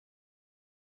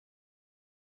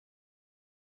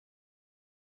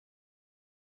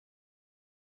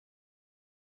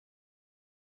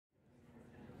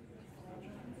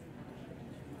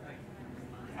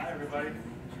everybody.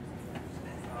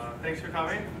 Thanks for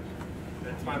coming.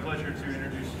 It's my pleasure to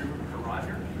introduce Stuart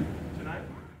Horodner tonight.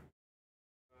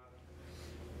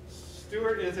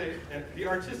 Stuart is the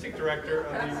artistic director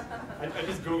of the, I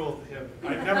just Googled him.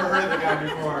 I've never heard of the guy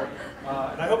before.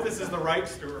 And I hope this is the right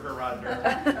Stuart Horodner.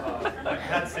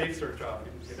 That safe search off,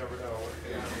 you never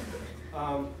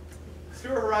know.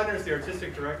 Stuart Horodner is the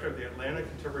artistic director of the Atlanta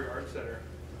Contemporary Art Center.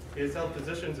 He has held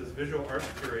positions as visual arts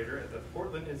curator at the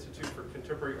Portland Institute for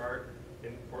Contemporary Art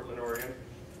in Portland, Oregon.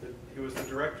 He was the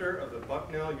director of the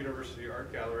Bucknell University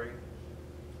Art Gallery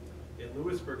in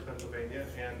Lewisburg, Pennsylvania,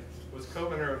 and was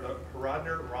co-owner of the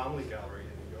Horodner Romley Gallery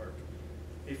in New York.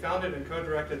 He founded and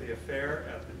co-directed the Affair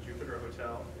at the Jupiter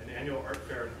Hotel, an annual art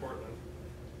fair in Portland.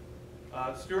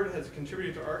 Stuart has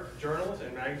contributed to art journals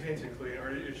and magazines including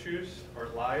Art Issues,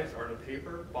 Art Lies, Art on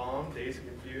Paper, Bomb, Dazed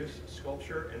Confused,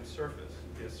 Sculpture, and Surface.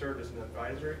 He has served as an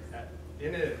advisor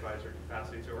in an advisory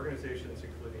capacity to organizations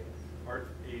including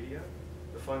Artadia,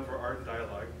 the Fund for Art and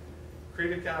Dialogue,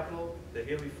 Creative Capital, the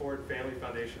Hallie Ford Family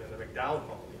Foundation, and the MacDowell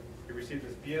Colony. He received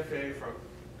his BFA from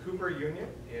Cooper Union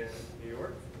in New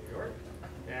York,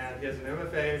 and he has an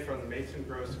MFA from the Mason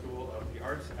Gross School of the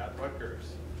Arts at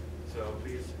Rutgers. So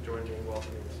please join me in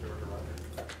welcoming Stuart Horodner.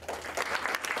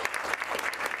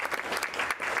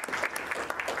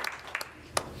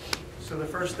 So the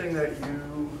first thing that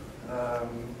you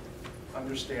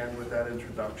understand with that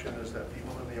introduction is that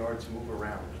people in the arts move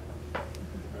around.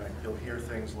 Right? You'll hear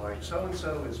things like,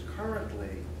 so-and-so is currently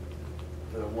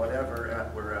the whatever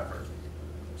at wherever.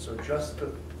 So just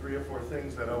the 3 or 4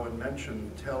 things that Owen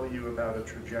mentioned tell you about a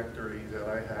trajectory that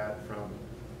I had from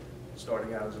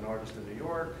starting out as an artist in New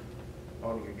York,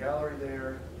 owning a gallery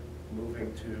there,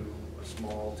 moving to a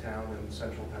small town in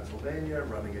central Pennsylvania,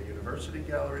 running a university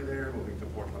gallery there, moving to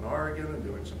Portland, Oregon, and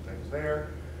doing some things there,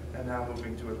 and now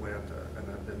moving to Atlanta, and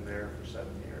I've been there for 7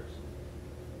 years.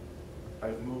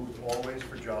 I've moved always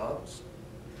for jobs,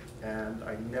 and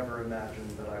I never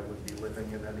imagined that I would be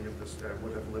living in any of this, I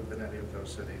would have lived in any of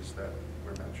those cities that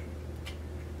were mentioned.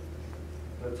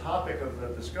 The topic of the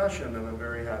discussion, and I'm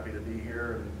very happy to be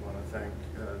here, and want to thank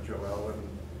Joelle and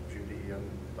Judy and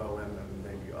Owen and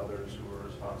maybe others who are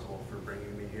responsible for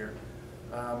bringing me here.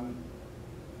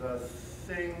 The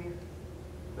thing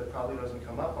that probably doesn't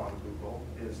come up on Google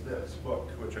is this book,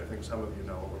 which I think some of you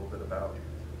know a little bit about.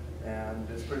 And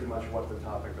it's pretty much what the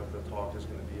topic of the talk is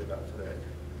going to be about today.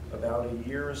 About a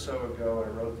year or so ago, I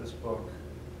wrote this book.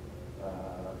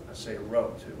 I say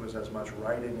wrote, it was as much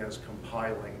writing as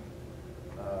compiling.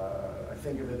 I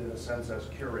think of it in a sense as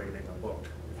curating a book,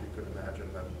 if you could imagine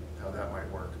how that might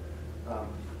work.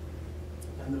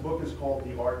 And the book is called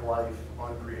The Art Life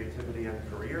on Creativity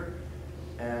and Career.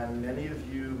 And many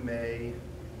of you may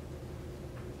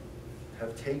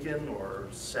have taken or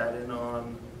sat in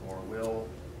on or will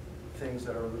things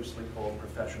that are loosely called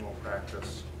professional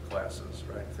practice classes,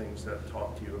 right? Things that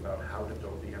talk to you about how to go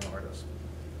be an artist.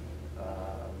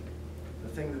 The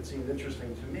thing that seemed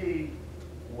interesting to me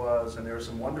was, and there are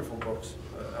some wonderful books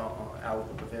out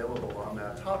available on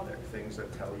that topic, things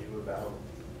that tell you about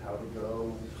how to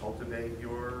go cultivate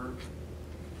your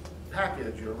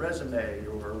package, your resume,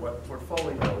 or what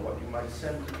portfolio, what you might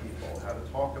send to people, how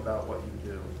to talk about what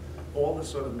you do, all the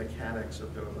sort of mechanics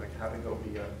of doing, like how to go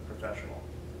be a professional.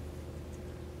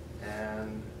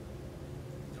 And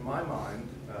to my mind,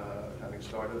 having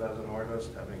started as an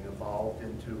artist, having evolved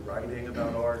into writing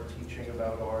about art, teaching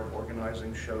about art,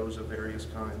 organizing shows of various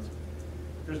kinds,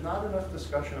 there's not enough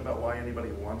discussion about why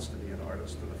anybody wants to be an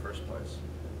artist in the first place,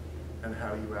 and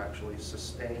how you actually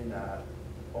sustain that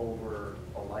over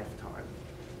a lifetime.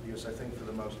 Because I think for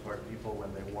the most part, people,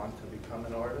 when they want to become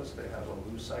an artist, they have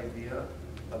a loose idea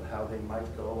of how they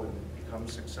might go and become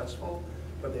successful,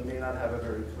 but they may not have a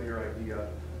very clear idea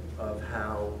of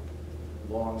how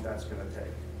long that's going to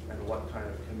take and what kind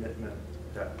of commitment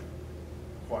that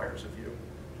requires of you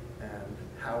and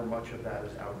how much of that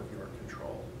is out of your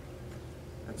control.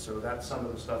 And so that's some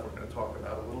of the stuff we're going to talk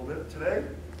about a little bit today.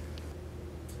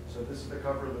 So this is the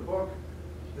cover of the book.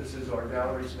 This is our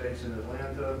gallery space in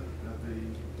Atlanta at the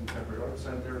Contemporary Art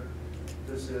Center.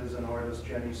 This is an artist,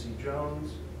 Jenny C.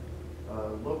 Jones,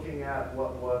 looking at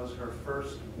what was her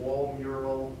first wall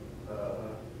mural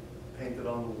painted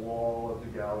on the wall of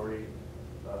the gallery,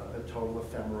 a total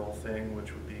ephemeral thing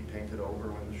which would be painted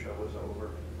over when the show was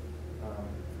over.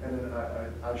 And then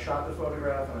I shot the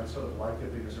photograph, and I sort of like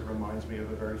it because it reminds me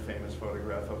of a very famous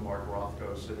photograph of Mark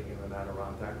Rothko sitting in an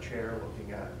Adirondack chair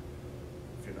looking at,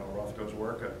 if you know Rothko's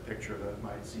work, a picture that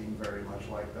might seem very much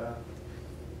like that.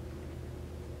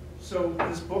 So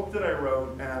this book that I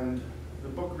wrote, and the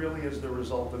book really is the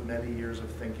result of many years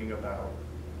of thinking about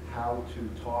how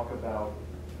to talk about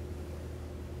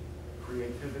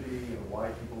creativity and why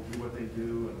people do what they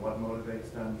do and what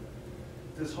motivates them.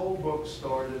 This whole book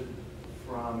started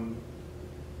from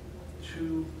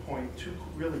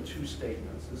really two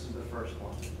statements. This is the first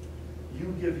one.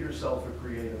 You give yourself a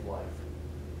creative life.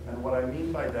 And what I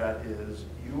mean by that is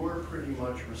you're pretty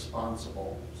much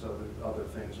responsible, so the other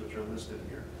things which are listed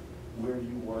here. Where do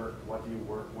you work? What do you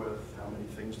work with? How many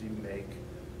things do you make?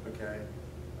 Okay.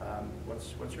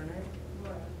 What's your name?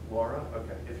 Laura. Laura?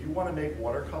 Okay. If you want to make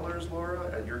watercolors,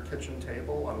 Laura, at your kitchen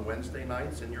table on Wednesday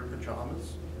nights in your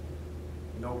pajamas,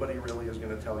 nobody really is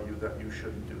going to tell you that you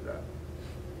shouldn't do that.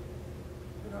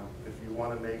 You know, if you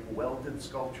want to make welded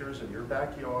sculptures in your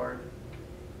backyard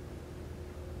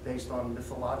based on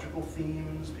mythological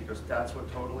themes, because that's what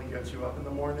totally gets you up in the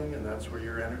morning and that's where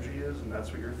your energy is and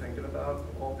that's what you're thinking about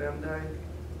all damn day,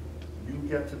 you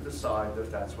get to decide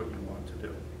that that's what you want to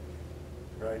do,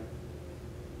 right?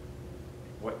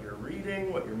 What you're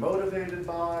reading, what you're motivated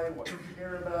by, what you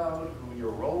care about, who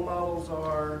your role models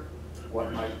are,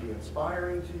 what might be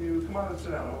inspiring to you. Come on and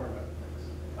sit down, don't worry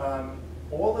about it.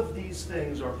 All of these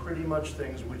things are pretty much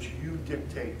things which you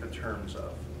dictate the terms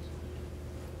of.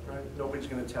 Right? Nobody's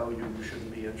going to tell you you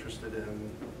shouldn't be interested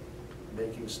in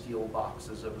making steel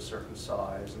boxes of a certain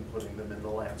size and putting them in the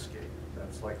landscape.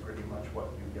 That's like pretty much what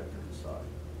you get to decide.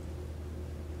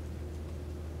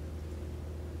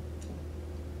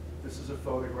 This is a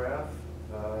photograph,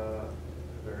 a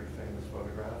very famous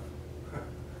photograph,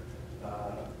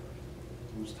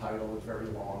 whose title is very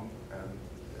long and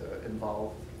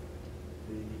involved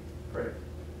the great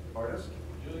artist.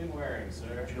 Julian Waring,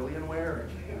 sir. Julian Waring.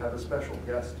 I have a special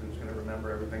guest who's going to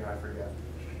remember everything I forget.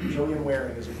 Julian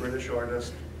Waring is a British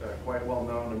artist, quite well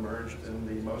known, emerged in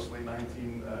the mostly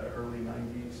early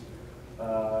 90s.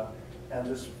 And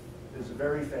this is a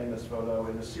very famous photo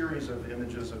in a series of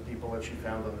images of people that she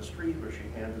found on the street where she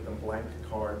handed them blank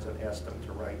cards and asked them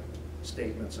to write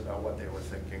statements about what they were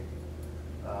thinking.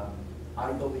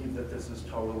 I believe that this is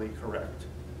totally correct.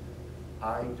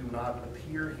 I do not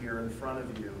appear here in front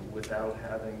of you without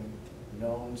having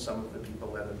known some of the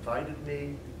people that invited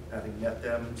me, having met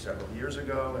them several years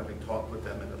ago, having talked with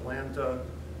them in Atlanta.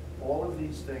 All of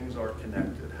these things are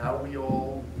connected. How we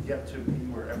all get to be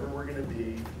wherever we're going to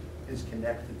be is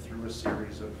connected through a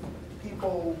series of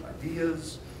people,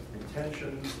 ideas,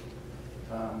 intentions.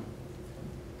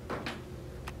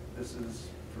 This is,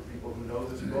 for people who know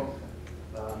this book,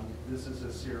 this is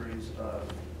a series of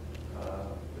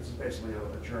this is basically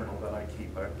a journal that I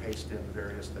keep. I paste in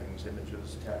various things,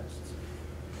 images, texts.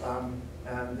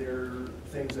 And they're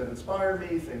things that inspire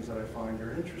me, things that I find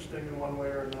are interesting in one way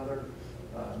or another.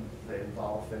 They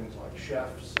involve things like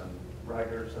chefs and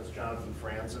writers. That's Jonathan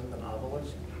Franzen, the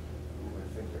novelist, who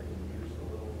I think I can use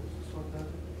a little, is this what that is?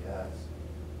 Yes,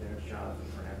 there's Jonathan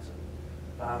Franzen.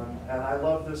 And I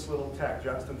love this little text.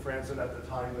 Jonathan Franzen, at the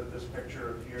time that this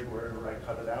picture appeared, wherever I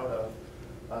cut it out of,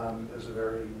 is a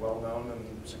very well-known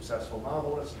and successful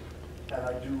novelist, and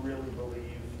I do really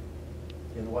believe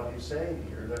in what he's saying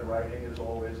here, that writing is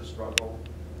always a struggle,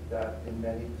 that in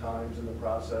many times in the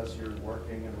process you're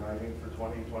working and writing for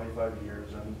 20, 25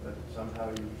 years, and that somehow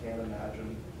you can't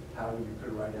imagine how you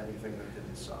could write anything that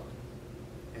didn't suck.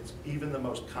 It's even the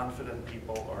most confident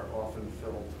people are often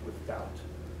filled with doubt.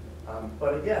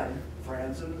 But again,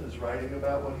 Franzen is writing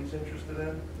about what he's interested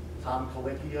in. Tom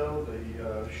Colicchio,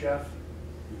 the chef,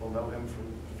 people know him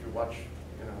from, if you watch,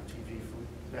 TV Food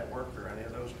Network or any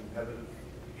of those competitive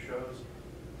shows.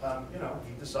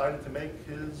 He decided to make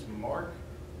his mark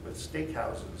with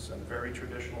steakhouses and very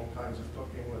traditional kinds of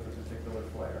cooking with a particular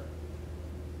flair.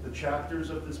 The chapters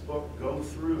of this book go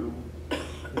through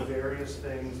the various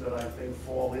things that I think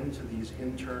fall into these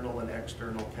internal and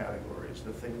external categories.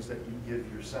 The things that you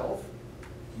give yourself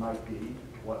might be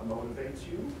what motivates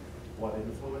you, what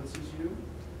influences you,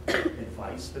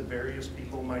 advice that various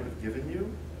people might have given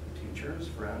you, teachers,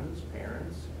 friends,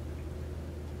 parents,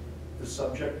 the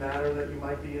subject matter that you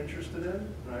might be interested in.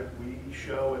 Right? We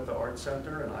show at the Art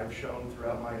Center, and I've shown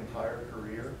throughout my entire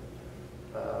career,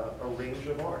 a range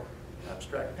of art.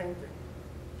 Abstract painting,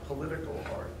 political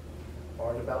art,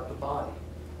 art about the body,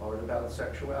 art about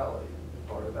sexuality,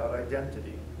 art about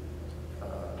identity,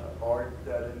 art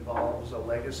that involves a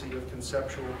legacy of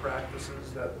conceptual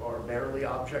practices that are barely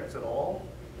objects at all,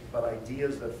 but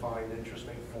ideas that find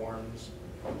interesting forms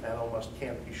and almost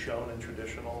can't be shown in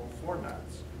traditional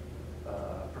formats.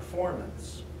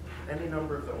 Performance, any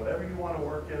number of them, whatever you want to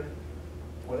work in,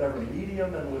 whatever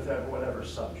medium and with whatever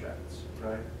subjects,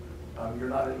 right? You're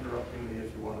not interrupting me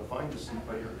if you want to find a seat,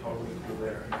 but you're totally cool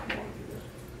there if you want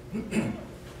to do it.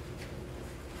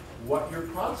 What your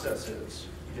process is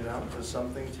You know, does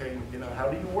something take, you know, how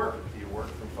do you work? Do you work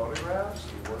from photographs?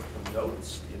 Do you work from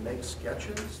notes? Do you make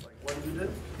sketches? Like, what do you do?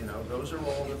 You know, those are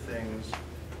all the things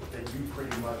that you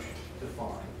pretty much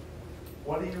define.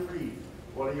 What do you read?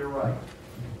 What do you write?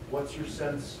 What's your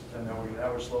sense? And now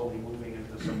we're slowly moving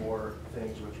into some more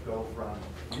things which go from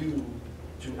you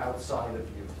to outside of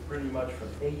you. Pretty much from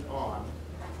 8 on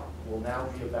will now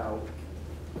be about,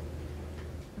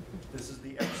 this is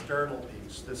the external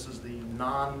piece. This is the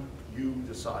non-you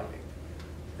deciding.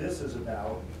 This is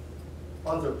about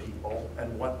other people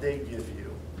and what they give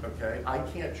you, okay? I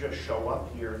can't just show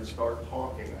up here and start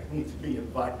talking. I need to be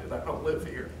invited. I don't live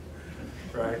here,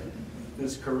 right?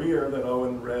 This career that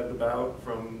Owen read about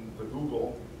from the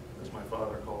Google, as my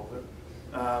father called it,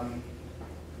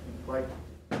 like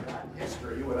that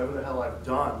history, whatever the hell I've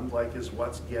done, like is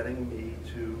what's getting me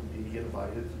to be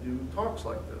invited to do talks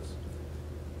like this.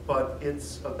 But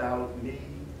it's about me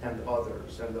and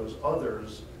others, and those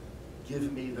others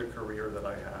give me the career that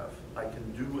I have. I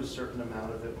can do a certain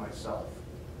amount of it myself,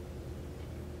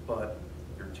 but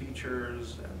your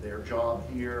teachers and their job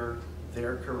here,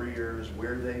 their careers,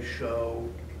 where they show,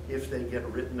 if they get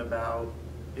written about,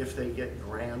 if they get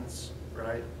grants,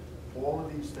 right? All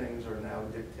of these things are now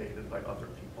dictated by other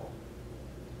people.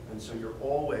 And so you're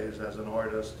always, as an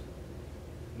artist,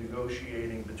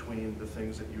 negotiating between the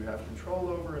things that you have control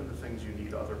over and the things you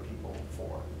need other people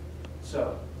for.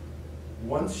 So,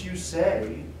 once you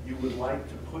say you would like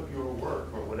to put your work,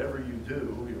 or whatever you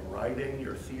do, your writing,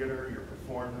 your theater, your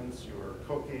performance, your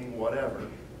cooking, whatever,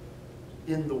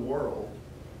 in the world,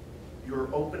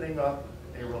 you're opening up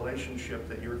a relationship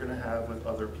that you're going to have with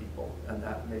other people. And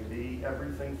that may be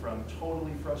everything from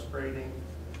totally frustrating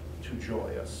to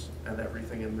joyous and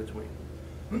everything in between.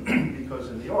 Because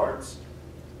in the arts,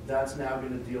 that's now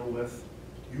going to deal with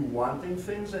you wanting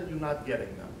things and you not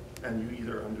getting them. And you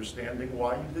either understanding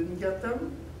why you didn't get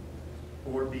them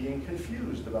or being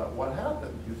confused about what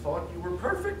happened. You thought you were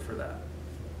perfect for that,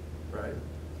 right?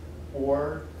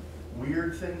 Or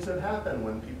weird things that happen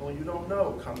when people you don't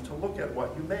know come to look at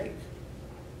what you make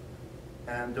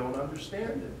and don't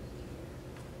understand it.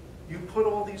 You put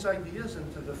all these ideas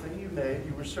into the thing you made,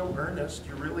 you were so earnest,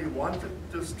 you really wanted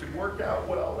this to work out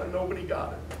well, and nobody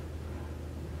got it.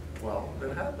 Well,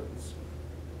 that happens.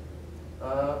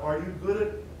 Are you good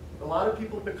at, a lot of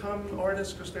people become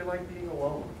artists because they like being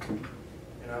alone.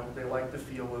 You know, they like the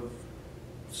feel of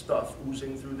stuff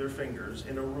oozing through their fingers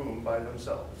in a room by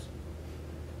themselves.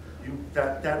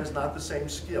 That is not the same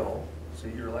skill.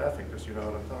 See, you're laughing because you know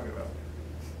what I'm talking about.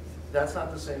 That's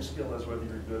not the same skill as whether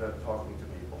you're good at talking to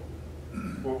people,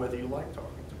 or whether you like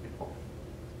talking to people,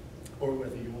 or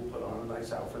whether you will put on a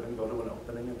nice outfit and go to an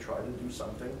opening and try to do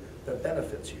something that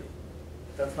benefits you.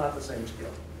 That's not the same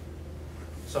skill.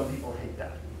 Some people hate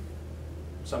that.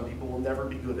 Some people will never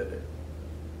be good at it.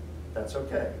 That's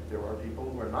okay. There are people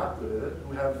who are not good at it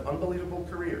who have unbelievable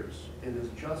careers. It is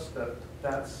just that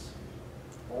that's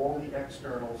all the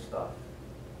external stuff.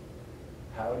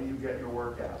 How do you get your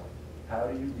work out? How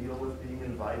do you deal with being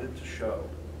invited to show?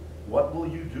 What will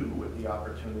you do with the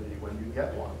opportunity when you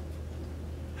get one?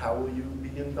 How will you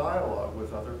be in dialogue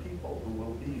with other people who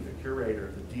will be the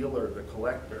curator, the dealer, the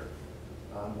collector?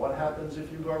 What happens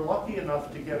if you are lucky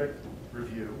enough to get a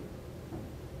review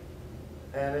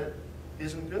and it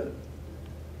isn't good?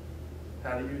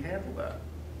 How do you handle that?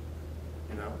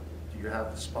 You know, do you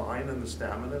have the spine and the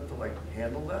stamina to like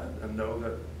handle that and know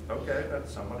that, okay,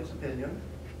 that's somebody's opinion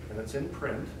and it's in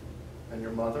print and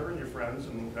your mother and your friends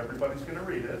and everybody's going to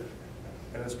read it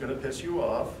and it's going to piss you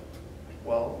off?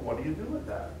 Well, what do you do with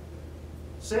that?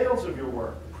 Sales of your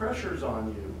work, pressures on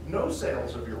you, no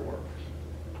sales of your work.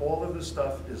 All of this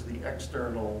stuff is the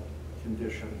external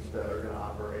conditions that are going to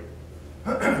operate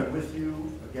with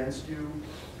you, against you,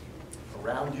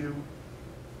 around you.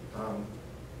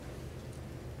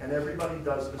 And everybody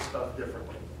does this stuff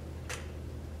differently.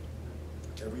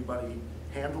 Everybody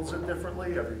handles it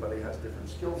differently. Everybody has different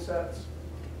skill sets.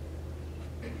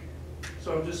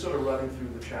 So I'm just sort of running through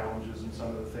the challenges and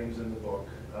some of the things in the book.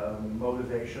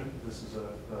 Motivation. This is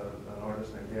an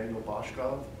artist named Daniel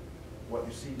Boshkov. What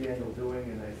you see Daniel doing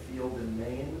in a field in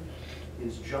Maine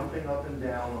is jumping up and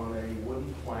down on a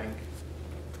wooden plank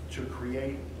to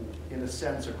create, in a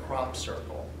sense, a crop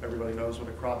circle. Everybody knows what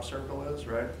a crop circle is,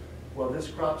 right? Well, this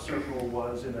crop circle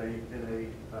was in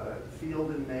a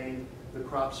field in Maine. The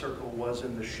crop circle was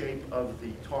in the shape of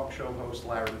the talk show host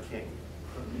Larry King.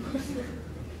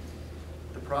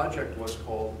 The project was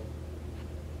called,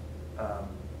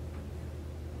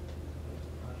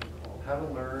 how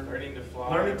to learn. Learning to fly.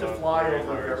 Learning to fly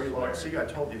over very large. large. See, I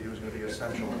told you he was going to be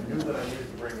essential. I knew that I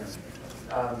needed to bring him.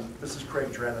 This is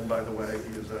Craig Drennan, by the way.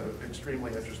 He is an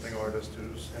extremely interesting artist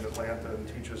who's in Atlanta and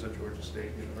teaches at Georgia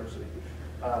State University.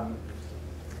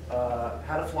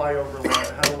 How to fly over,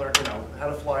 how to learn, how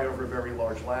to fly over very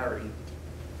large Larry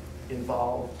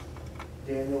involved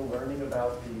Daniel learning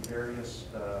about the various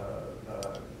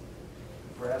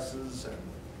grasses and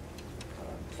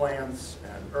plants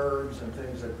and herbs and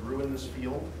things that grew in this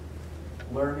field,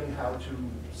 learning how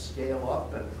to scale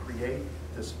up and create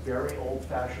this very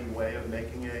old-fashioned way of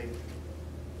making a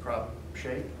crop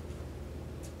shape,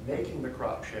 making the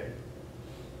crop shape,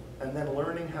 and then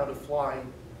learning how to fly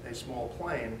a small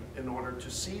plane in order to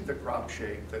see the crop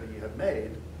shape that he had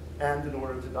made and in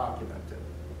order to document it.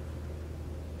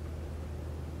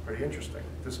 Pretty interesting.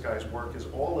 This guy's work is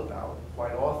all about,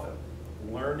 quite often,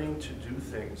 learning to do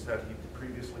things that he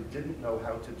previously didn't know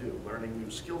how to do, learning new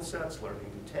skill sets, learning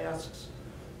new tasks,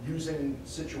 using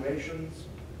situations,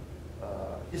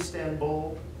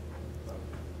 Istanbul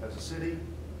as a city,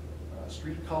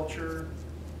 street culture,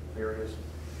 various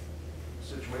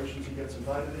situations he gets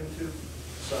invited into,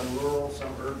 some rural,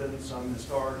 some urban, some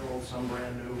historical, some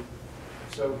brand new.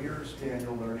 So here's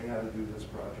Daniel learning how to do this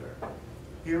project.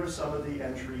 Here are some of the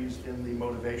entries in the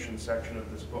motivation section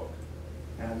of this book.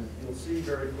 And you'll see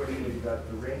very quickly that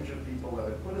the range of people that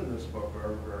I put in this book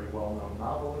are very well-known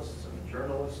novelists and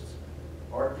journalists,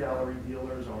 art gallery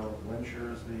dealers. Arnold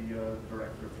Lyncher is the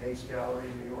director of Case Gallery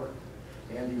in New York.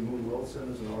 Andy Moon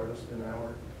Wilson is an artist in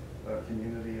our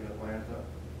community in Atlanta.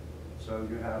 So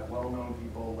you have well-known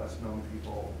people, less-known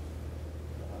people.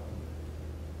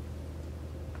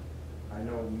 I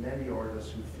know many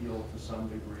artists who feel to some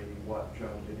degree what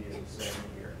Joan Didion is saying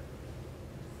here.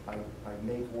 I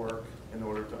make work in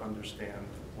order to understand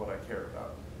what I care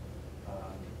about.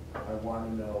 I want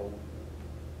to know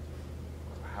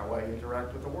how I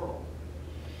interact with the world.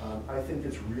 I think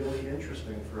it's really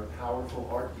interesting for a powerful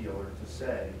art dealer to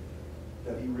say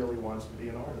that he really wants to be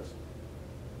an artist.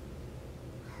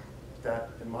 That,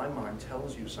 in my mind,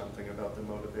 tells you something about the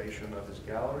motivation of his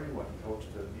gallery, what he hopes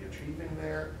to be achieving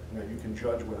there. You know, you can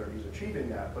judge whether he's achieving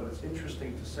that, but it's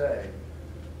interesting to say,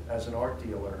 as an art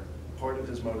dealer, part of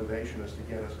his motivation is to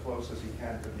get as close as he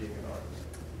can to being an artist.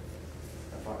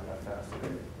 I find that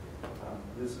fascinating.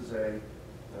 This is a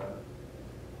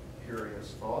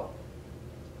curious thought,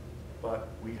 but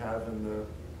we have in the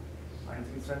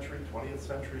 19th century, 20th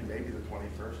century, maybe the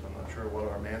 21st, I'm not sure what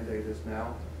our mandate is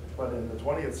now, but in the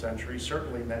 20th century,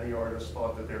 certainly many artists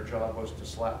thought that their job was to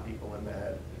slap people in the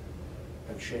head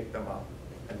and shake them up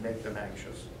and make them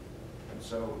anxious. And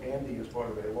so Andy is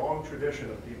part of a long tradition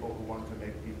of people who want to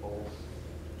make people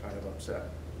kind of upset.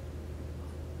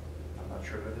 I'm not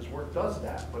sure that his work does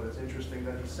that, but it's interesting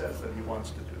that he says that he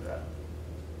wants to do that.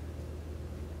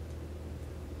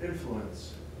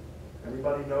 Influence.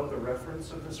 Anybody know the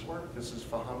reference of this work? This is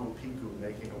Fahamu Piku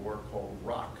making a work called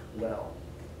Rock Well.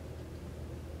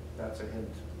 That's a hint.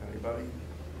 Anybody?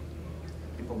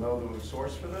 People know the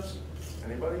source for this?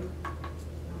 Anybody?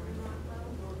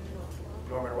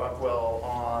 Norman Rockwell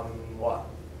on what?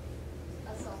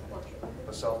 A self-portrait.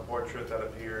 A self-portrait that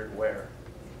appeared where?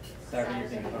 Saturday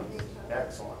Evening Post.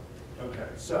 Excellent. Okay,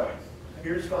 so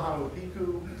here's Fahamu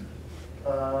Piku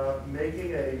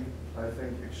making a, I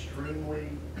think, extremely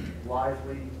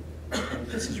lively, and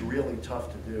this is really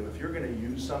tough to do. If you're going to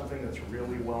use something that's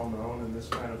really well known in this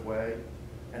kind of way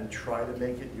and try to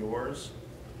make it yours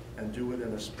and do it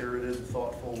in a spirited,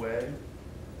 thoughtful way,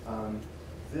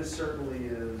 this certainly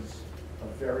is a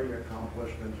very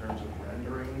accomplished in terms of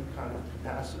rendering kind of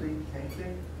capacity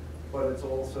painting, but it's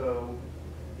also,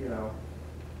 you know,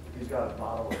 he's got a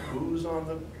bottle of booze on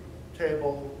the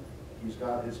table, he's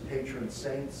got his patron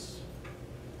saints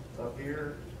up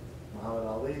here, Muhammad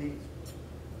Ali,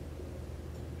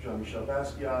 Jean-Michel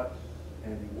Basquiat,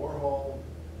 Andy Warhol.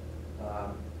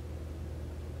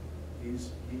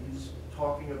 He's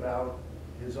talking about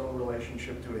his own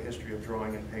relationship to a history of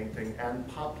drawing and painting and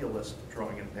populist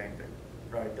drawing and painting,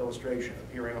 right? Illustration,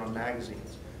 appearing on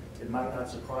magazines. It might not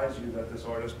surprise you that this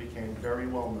artist became very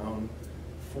well known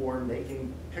for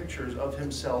making pictures of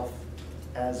himself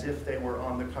as if they were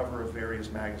on the cover of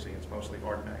various magazines, mostly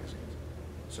art magazines.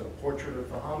 So Portrait of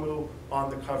Fahamu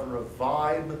on the cover of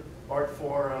Vibe, Art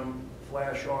Forum,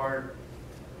 Flash Art,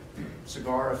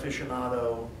 Cigar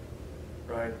Aficionado,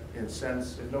 right? In a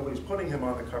sense, if nobody's putting him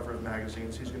on the cover of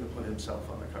magazines, he's going to put himself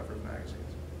on the cover of magazines.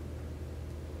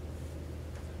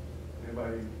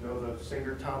 Anybody know the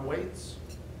singer Tom Waits?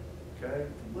 Okay,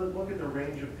 look at the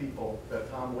range of people that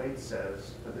Tom Waits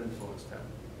says have influenced him.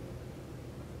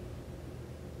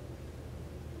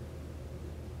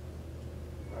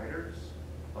 Writers,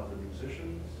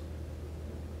 musicians,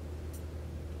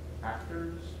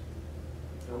 actors,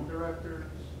 film directors,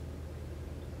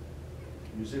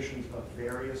 musicians of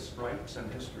various stripes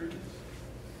and histories.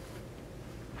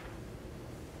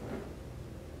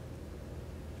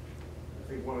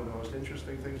 I think one of the most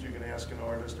interesting things you can ask an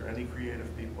artist or any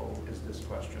creative people is this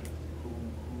question: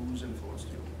 who's influenced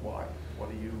you? Why?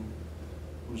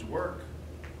 Whose work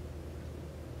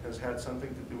has had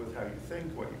something to do with how you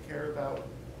think, what you care about?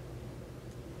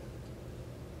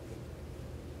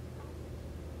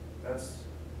 That's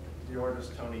the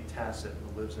artist Tony Tassett,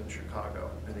 who lives in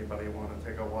Chicago. Anybody want to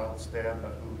take a wild stab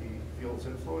at who he feels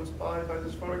influenced by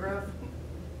this photograph?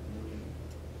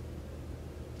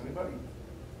 Anybody?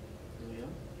 Neil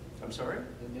Young? I'm sorry?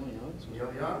 Neil Young?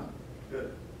 Neil Young.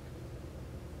 Good.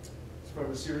 It's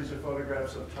from a series of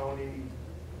photographs of Tony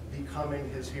becoming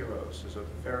his heroes. There's a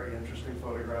very interesting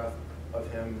photograph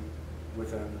of him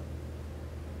with an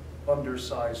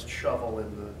undersized shovel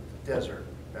in the desert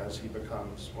as he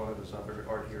becomes one of his other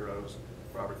art heroes,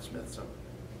 Robert Smithson,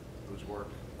 whose work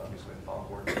obviously involved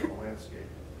working in the landscape.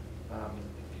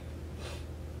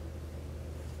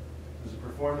 There's a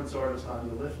performance artist,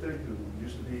 Anya Liftig, who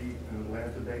used to be an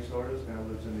Atlanta-based artist, now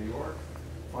lives in New York.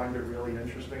 Find it really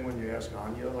interesting when you ask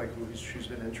Anya, like, who she's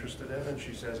been interested in, and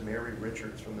she says Mary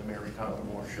Richards from the Mary Tyler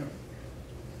Moore Show.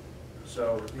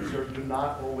 So these do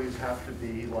not always have to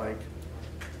be like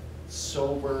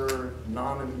sober,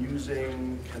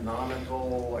 non-amusing,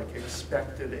 canonical, like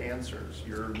expected answers.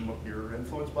 You're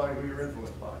influenced by who you're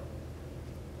influenced by.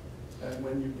 And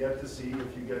when you get to see,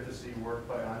 if you get to see work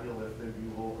by Anya Liftig,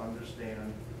 you will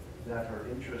understand that her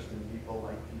interest in people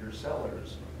like Peter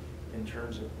Sellers, in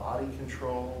terms of body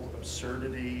control,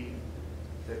 absurdity,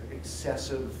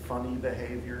 excessive funny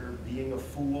behavior, being a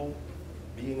fool,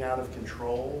 being out of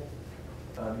control,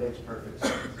 makes perfect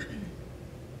sense.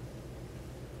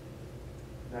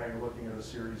 Now you're looking at a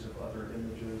series of other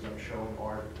images. I'm showing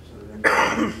art sort of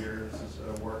in here. This is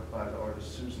a work by the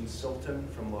artist Susan Silton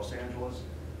from Los Angeles.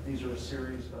 These are a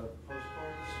series of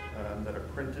postcards that are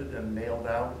printed and mailed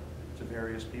out to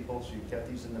various people. So you get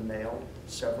these in the mail,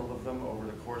 several of them over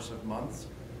the course of months.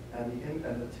 And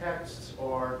the texts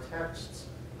are texts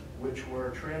which were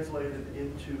translated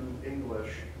into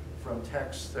English from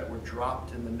texts that were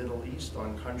dropped in the Middle East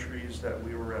on countries that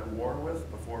we were at war with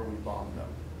before we bombed them.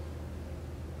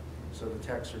 So the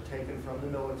texts are taken from the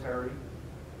military.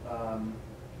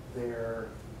 They're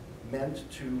meant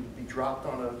to be dropped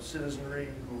on a citizenry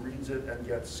who reads it and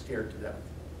gets scared to death.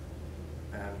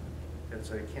 And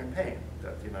it's a campaign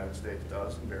that the United States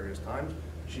does in various times.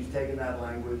 She's taken that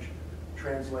language,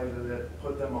 translated it,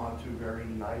 put them onto very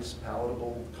nice,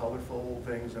 palatable, colorful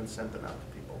things, and sent them out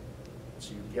to people.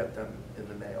 So you get them in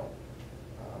the mail.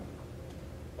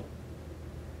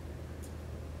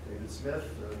 David Smith,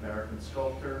 an American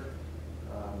sculptor,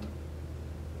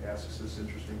 asks this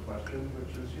interesting question,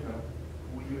 which is, you know,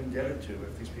 who are you indebted to?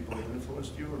 If these people have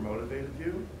influenced you or motivated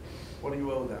you, what do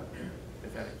you owe them,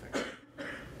 if anything?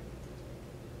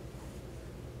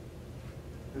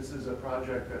 This is a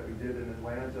project that we did in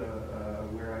Atlanta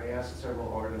where I asked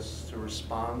several artists to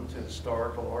respond to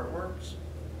historical artworks.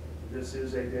 This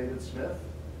is a David Smith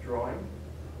drawing,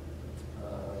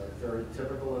 very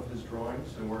typical of his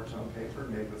drawings and works on paper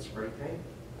made with spray paint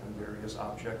and various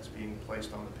objects being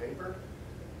placed on the paper.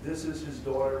 This is his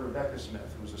daughter, Rebecca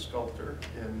Smith, who's a sculptor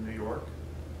in New York.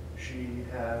 She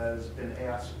has been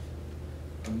asked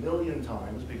a million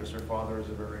times, because her father is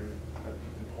a very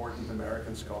important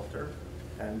American sculptor,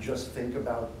 and just think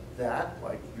about that,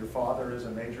 like your father is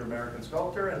a major American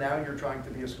sculptor, and now you're trying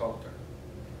to be a sculptor.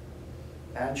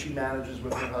 And she manages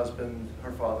with her husband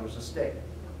her father's estate.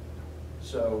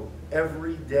 So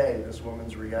every day this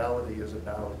woman's reality is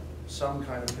about some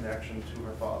kind of connection to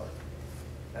her father.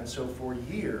 And so for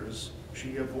years,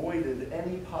 she avoided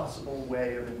any possible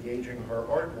way of engaging her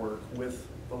artwork with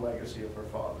the legacy of her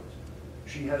father's.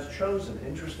 She has chosen,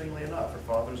 interestingly enough, her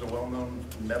father's a well-known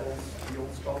metal field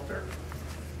sculptor.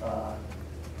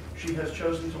 She has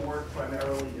chosen to work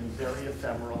primarily in very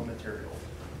ephemeral materials.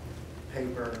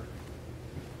 Paper,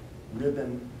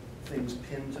 ribbon, things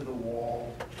pinned to the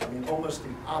wall. I mean, almost the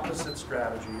opposite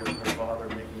strategy of her father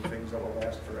making things that will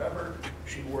last forever.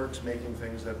 She works making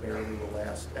things that barely will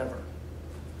last ever.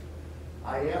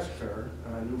 I asked her,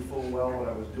 and I knew full well what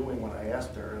I was doing when I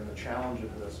asked her, and the challenge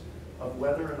of this, of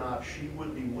whether or not she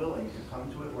would be willing to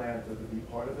come to Atlanta to be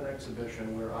part of an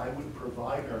exhibition where I would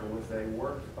provide her with a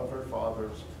work of her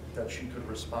father's that she could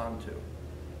respond to.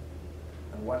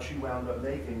 And what she wound up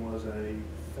making was a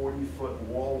 40-foot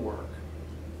wall work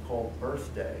called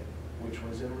Birthday, which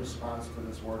was in response to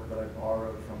this work that I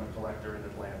borrowed from a collector in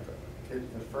Atlanta.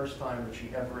 the first time that she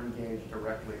ever engaged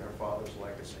directly her father's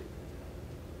legacy.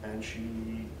 And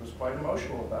she was quite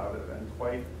emotional about it and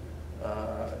quite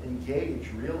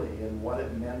engaged really in what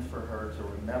it meant for her to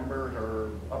remember her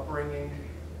upbringing,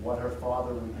 what her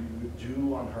father would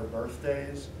do on her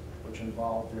birthdays, which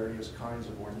involved various kinds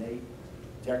of ornate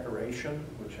decoration,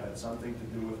 which had something to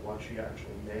do with what she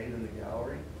actually made in the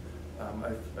gallery.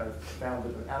 I've found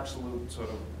it an absolute sort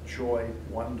of joy,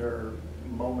 wonder,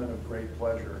 moment of great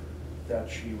pleasure that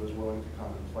she was willing to come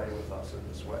and play with us in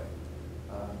this way.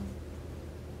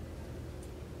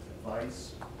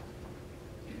 Advice,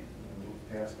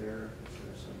 move past there,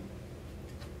 there's some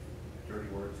dirty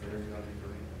words there, you don't need to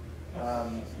read.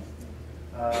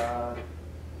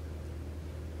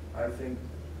 I think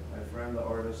my friend, the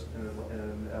artist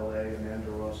in LA,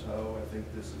 Amanda Rosso, I think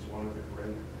this is one of the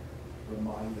great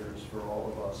reminders for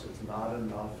all of us. It's not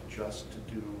enough just to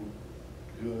do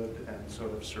good and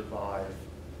sort of survive.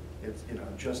 It's, you know,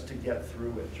 just to get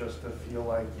through it, just to feel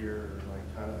like you're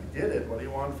like kind of, I did it, what do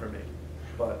you want from me?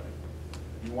 But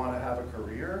you want to have a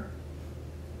career,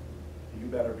 you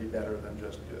better be better than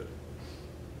just good.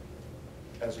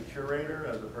 As a curator,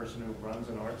 as a person who runs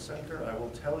an art center, I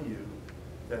will tell you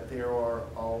that there are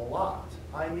a lot,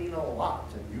 I mean a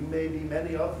lot, and you may be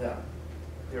many of them,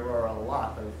 there are a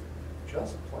lot of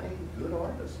just plain good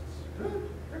artists. Good,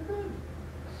 they're good.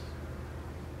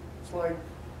 It's like,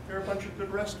 there are a bunch of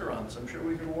good restaurants. I'm sure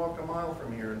we could walk a mile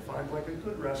from here and find like a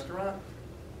good restaurant.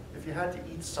 If you had to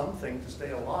eat something to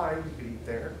stay alive, you could eat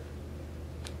there.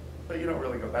 But you don't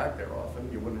really go back there often.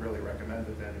 You wouldn't really recommend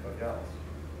it to anybody else.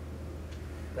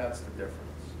 That's the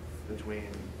difference between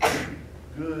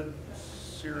good,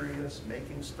 serious,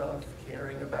 making stuff,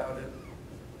 caring about it,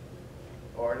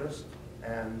 artist,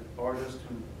 and artist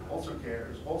who also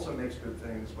cares, also makes good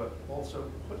things, but also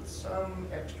puts some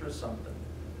extra something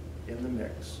in the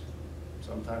mix.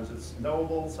 Sometimes it's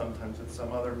knowable, sometimes it's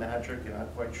some other magic, you're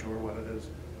not quite sure what it is.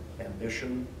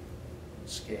 Ambition,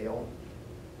 scale,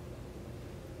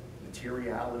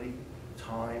 materiality,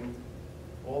 time,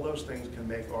 all those things can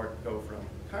make art go from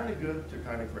kind of good to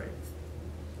kind of great.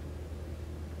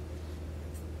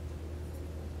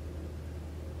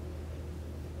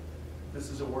 This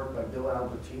is a work by Bill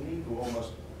Albertini, who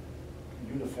almost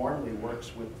uniformly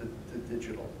works with the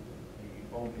digital.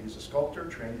 He's a sculptor,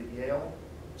 trained at Yale,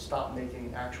 stopped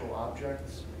making actual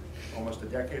objects almost a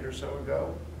decade or so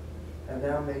ago, and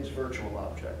now makes virtual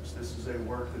objects. This is a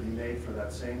work that he made for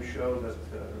that same show that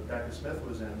Rebecca Smith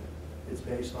was in. It's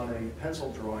based on a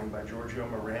pencil drawing by Giorgio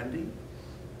Morandi,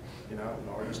 you know, an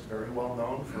artist very well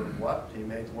known for what? He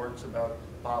made works about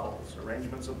bottles,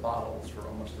 arrangements of bottles for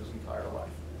almost his entire life.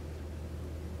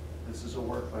 This is a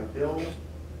work by Bill,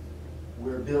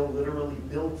 where Bill literally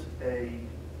built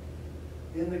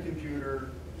in the computer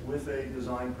with a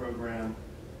design program,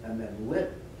 and then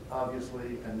lit,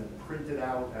 obviously, and then printed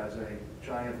out as a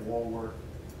giant wall work,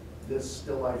 this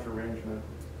still life arrangement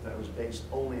that was based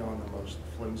only on the most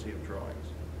flimsy of drawings.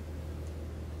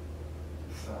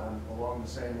 Along the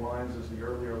same lines as the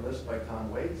earlier list by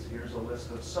Tom Waits, here's a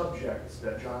list of subjects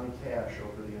that Johnny Cash,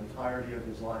 over the entirety of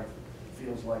his life,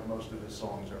 feels like most of his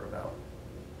songs are about.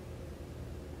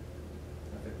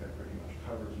 I think that pretty much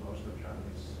covers most of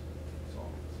Johnny's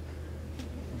songs.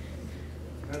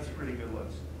 That's a pretty good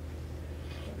list.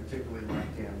 I particularly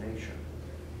like Damnation.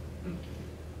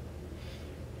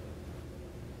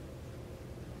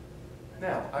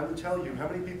 Now, I would tell you, how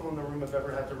many people in the room have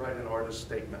ever had to write an artist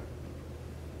statement?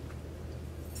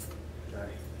 Okay.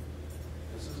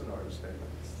 This is an artist statement,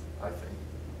 I think.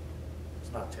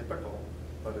 It's not typical,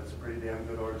 but it's a pretty damn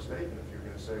good artist statement if you're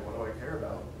going to say, what do I care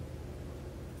about?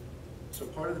 So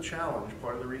part of the challenge,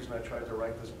 part of the reason I tried to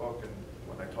write this book, and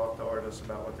when I talk to artists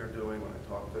about what they're doing, when I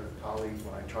talk to colleagues,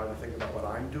 when I try to think about what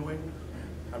I'm doing,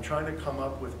 I'm trying to come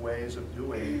up with ways of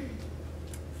doing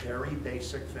very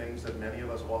basic things that many of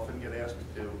us often get asked to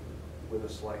do with a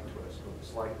slight twist, with a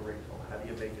slight wrinkle. How do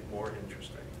you make it more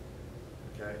interesting?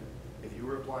 Okay? If you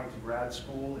were applying to grad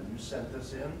school and you sent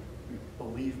this in,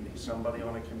 believe me, somebody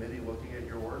on a committee looking at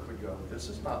your work would go, this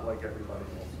is not like everybody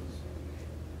else's.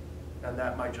 And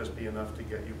that might just be enough to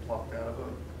get you plucked out of a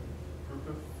group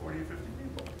of 40 or 50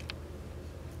 people.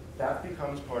 That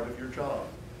becomes part of your job.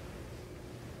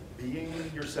 Being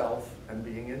yourself and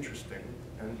being interesting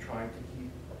and trying to keep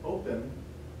open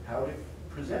how to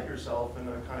present yourself in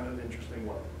a kind of interesting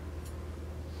way.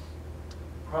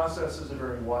 Process is a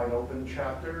very wide open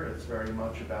chapter. It's very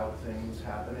much about things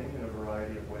happening in a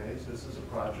variety of ways. This is a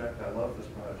project, I love this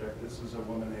project. This is a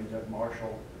woman named Deb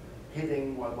Marshall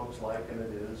hitting what looks like, and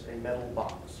it is, a metal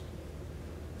box.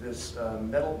 This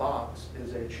metal box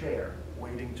is a chair,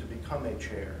 waiting to become a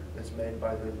chair. It's made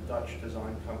by the Dutch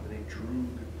design company Droog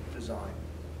Design.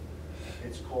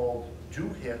 It's called Do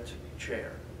Hit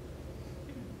Chair.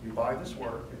 You buy this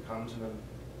work, it comes in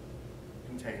a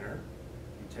container,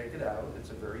 you take it out, it's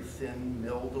a very thin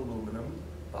milled aluminum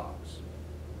box.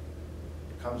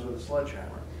 It comes with a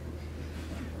sledgehammer.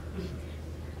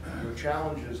 Your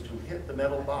challenge is to hit the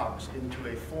metal box into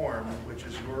a form which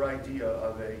is your idea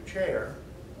of a chair.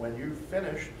 When you've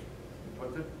finished, you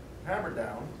put the hammer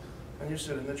down and you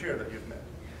sit in the chair that you've made.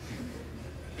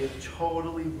 It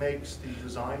totally makes the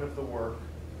design of the work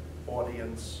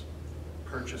audience,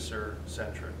 purchaser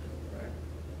centric, right?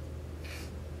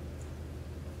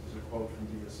 This is a quote from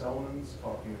Dia Selman's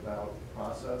talking about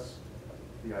process.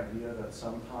 The idea that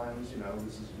sometimes,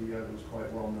 this is Via, who's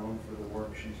quite well known for the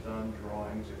work she's done,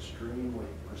 drawings extremely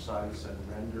precise and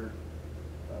rendered,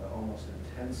 almost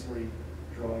intensely,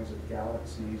 drawings of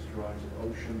galaxies, drawings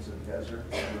of oceans and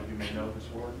deserts. Some of you may know this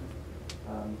work.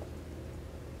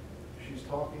 She's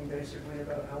talking basically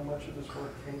about how much of this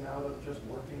work came out of just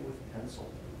working with pencil.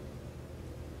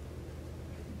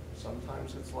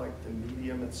 Sometimes it's like the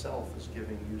medium itself is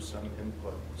giving you some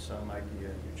input, some idea.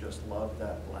 You just love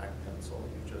that black pencil.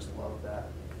 You just love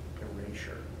that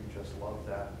erasure. You just love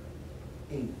that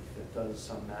ink that does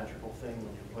some magical thing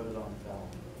when you put it on film.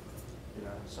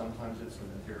 Sometimes it's the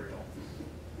material.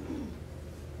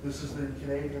 This is the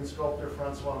Canadian sculptor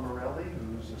Francois Morelli,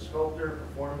 who's a sculptor,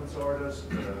 performance artist,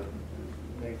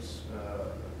 makes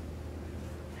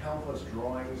countless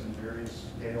drawings in various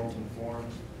scales and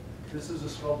forms. This is a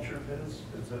sculpture of his.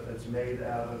 It's made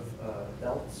out of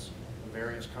belts of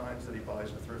various kinds that he buys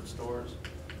at thrift stores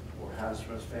or has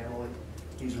from his family.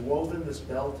 He's woven this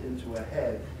belt into a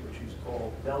head, which he's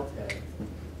called belt head,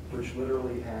 which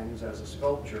literally hangs as a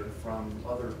sculpture from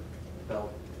other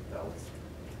belts.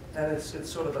 And it's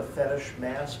sort of a fetish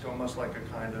mask, almost like a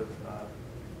kind of,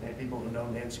 people who know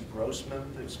Nancy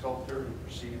Grossman, the sculptor who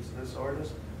precedes this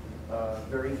artist.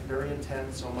 Very, very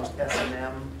intense, almost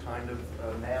S&M kind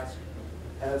of mask.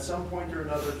 And at some point or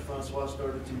another, Francois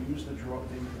started to use the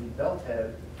belt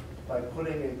head by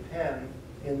putting a pen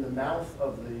in the mouth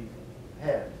of the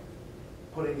head,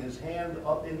 putting his hand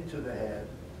up into the head,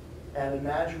 and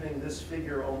imagining this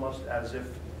figure almost as if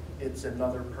it's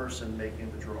another person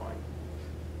making the drawing.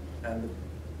 And the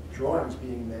drawings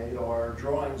being made are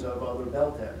drawings of other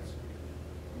belt heads.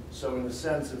 So in a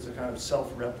sense, it's a kind of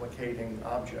self-replicating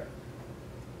object.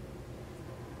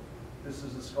 This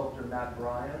is the sculptor Matt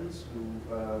Bryans, who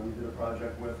we did a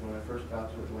project with when I first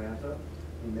got to Atlanta.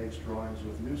 He makes drawings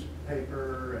with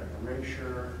newspaper and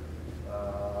erasure.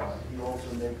 He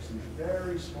also makes these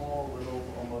very small little,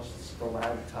 almost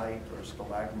stalactite or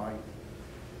stalagmite.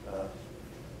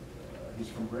 He's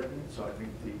from Britain, so I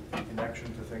think the connection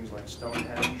to things like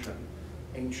Stonehenge and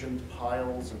ancient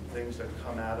piles and things that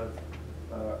come out of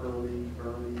early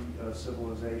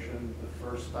civilization, the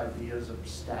first ideas of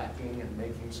stacking and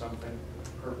making something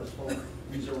purposeful.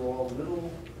 These are all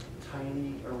little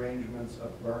tiny arrangements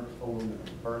of burnt aluminum,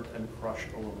 burnt and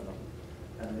crushed aluminum.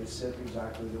 And they sit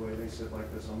exactly the way they sit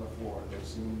like this on the floor. They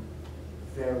seem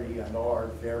very and are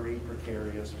very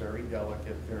precarious, very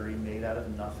delicate, very made out of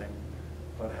nothing,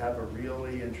 but have a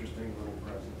really interesting little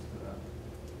presence to them.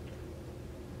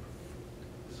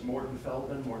 This is Morton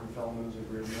Feldman. Morton Feldman was a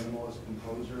great minimalist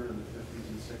composer in the 50s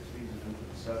and 60s and into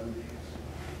the 70s.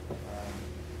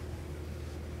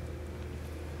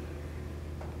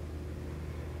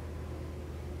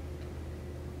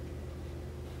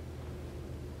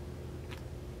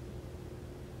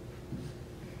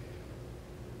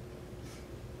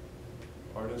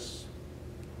 Artists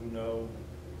who know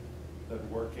that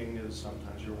working is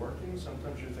sometimes you're working,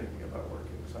 sometimes you're thinking about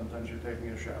working, sometimes you're taking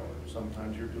a shower,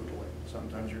 sometimes you're doodling,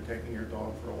 sometimes you're taking your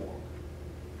dog for a walk.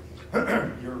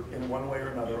 You're in one way or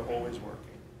another always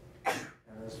working.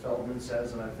 And as Feldman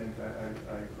says, and I think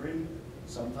I agree,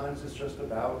 sometimes it's just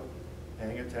about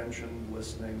paying attention,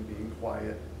 listening, being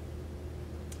quiet.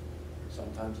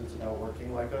 Sometimes it's about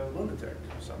working like a lunatic.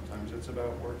 Sometimes it's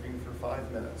about working for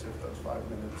 5 minutes, if those 5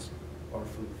 minutes are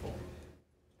fruitful.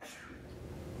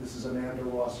 This is Amanda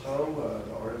Ross Ho,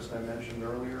 the artist I mentioned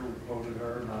earlier. We quoted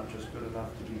her, not just good enough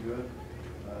to be good,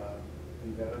 be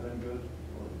better than good,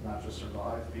 or not just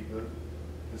survive, be good.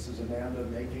 This is Amanda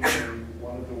making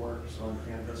one of the works on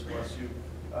canvas, bless you,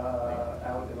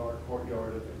 out in our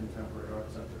courtyard at the Contemporary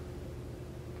Art Center.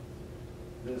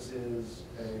 This is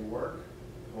a work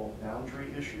called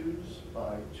Boundary Issues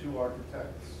by 2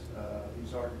 architects.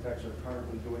 These architects are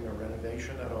currently doing a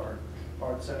renovation at our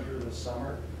art center this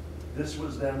summer. This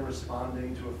was them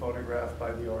responding to a photograph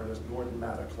by the artist Gordon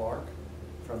Matta Clark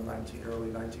from early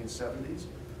 1970s.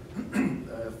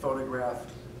 A photograph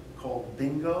called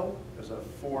Bingo. There's a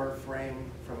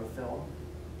 4-frame from a film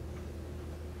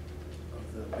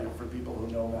for people who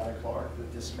know Matt Clark, the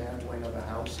dismantling of a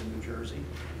house in New Jersey.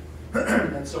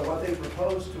 And so what they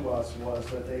proposed to us was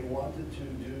that they wanted to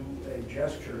do a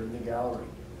gesture in the gallery,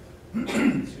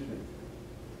 excuse me,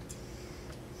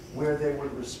 where they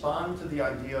would respond to the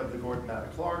idea of the Gordon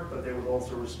Matt Clark, but they would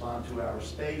also respond to our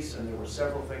space, and there were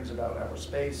several things about our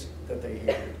space that they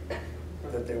hated,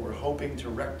 that they were hoping to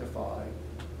rectify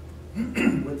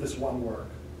with this one work.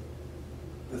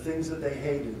 The things that they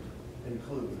hated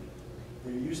include,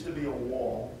 there used to be a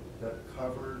wall that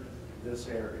covered this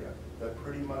area that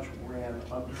pretty much ran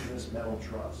under this metal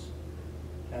truss.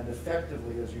 And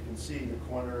effectively, as you can see, the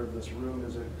corner of this room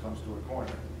as it comes to a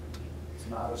corner. It's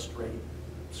not a straight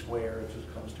square, it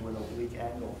just comes to an oblique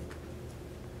angle.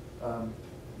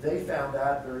 They found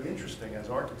that very interesting as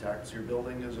architects. Your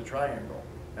building is a triangle,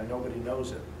 and nobody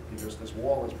knows it because this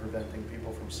wall is preventing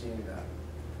people from seeing that.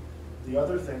 The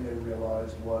other thing they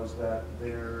realized was that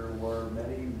there were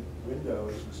many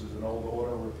windows. This is an old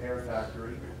auto repair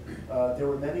factory. There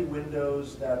were many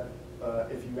windows that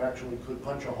if you actually could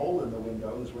punch a hole in the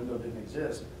window, this window didn't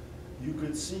exist, you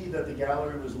could see that the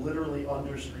gallery was literally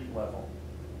under street level,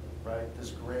 right?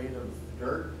 This grade of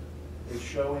dirt is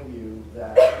showing you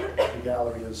that the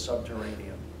gallery is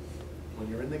subterranean. When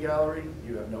you're in the gallery,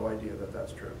 you have no idea that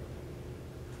that's true.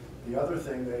 The other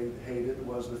thing they hated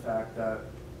was the fact that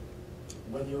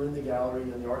when you're in the gallery,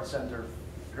 in the art center,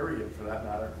 period for that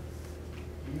matter,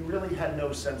 you really had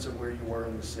no sense of where you were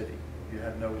in the city. You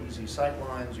had no easy sight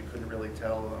lines, you couldn't really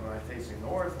tell, am I facing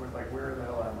north? Like, where the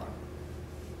hell am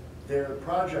I? Their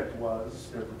project was,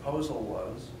 their proposal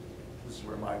was, this is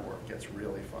where my work gets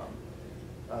really fun.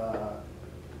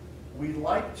 We'd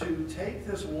like to take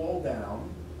this wall down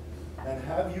and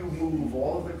have you move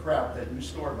all of the crap that you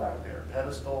store back there,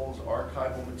 pedestals,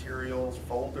 archival materials,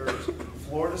 folders,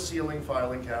 floor-to-ceiling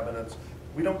filing cabinets.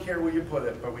 We don't care where you put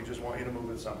it, but we just want you to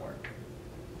move it somewhere.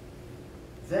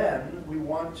 Then we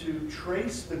want to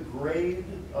trace the grade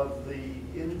of the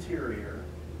interior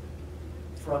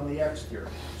from the exterior.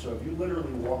 So if you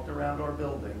literally walked around our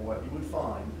building, what you would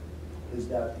find is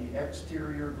that the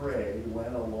exterior grade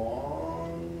went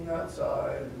along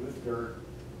outside with dirt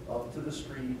up to the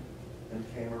street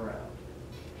and came around.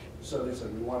 So they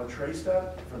said, we want to trace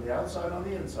that from the outside on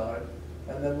the inside,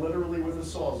 and then literally with a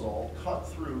sawzall, cut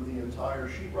through the entire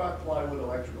sheetrock plywood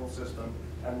electrical system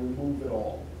and remove it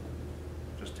all.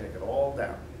 Just take it all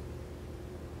down.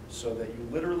 So that you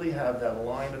literally have that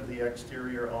line of the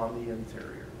exterior on the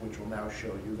interior, which will now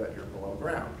show you that you're below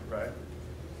ground, right?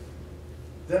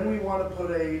 Then we want to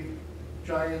put a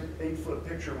giant 8-foot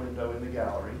picture window in the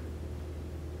gallery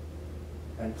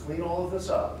and clean all of this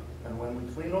up. And when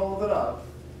we clean all of it up,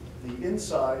 the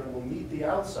inside will meet the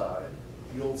outside.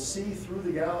 You'll see through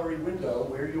the gallery window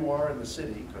where you are in the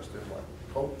city, because there's like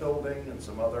Coke Building and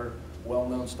some other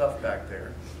well-known stuff back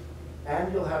there.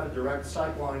 And you'll have a direct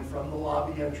sight line from the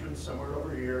lobby entrance somewhere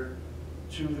over here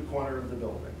to the corner of the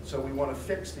building. So we want to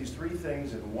fix these 3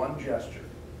 things in one gesture.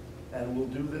 And we'll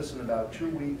do this in about 2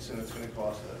 weeks, and it's going to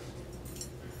cost us.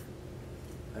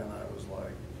 And I was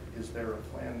like, is there a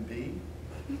plan B?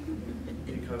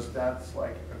 Because that's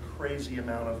like a crazy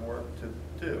amount of work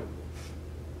to do.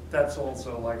 That's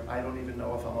also like, I don't even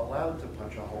know if I'm allowed to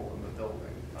punch a hole in the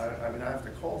building. I mean, I have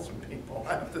to call some people.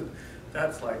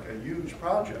 That's like a huge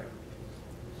project.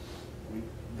 We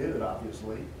did it,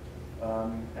 obviously.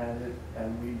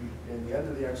 And we, in the end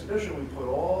of the exhibition, we put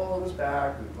all of this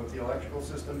back, we put the electrical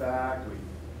system back,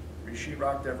 we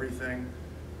re-sheetrocked everything,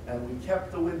 and we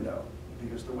kept the window,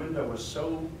 because the window was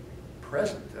so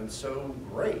present and so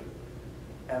great.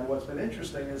 And what's been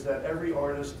interesting is that every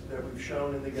artist that we've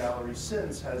shown in the gallery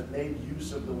since has made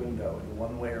use of the window in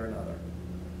one way or another.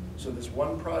 So this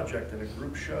one project in a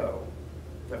group show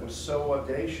that was so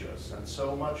audacious and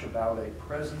so much about a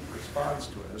present response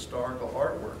to a historical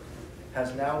artwork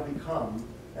has now become,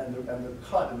 and the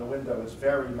cut in the window is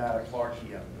very Matt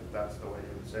Clarkian, if that's the way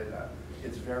you would say that.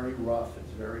 It's very rough,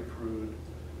 it's very crude.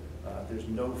 There's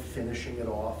no finishing it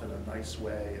off in a nice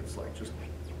way. It's like just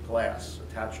glass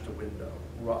attached to window,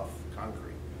 rough,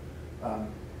 concrete.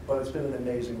 But it's been an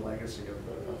amazing legacy of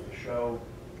the show.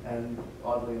 And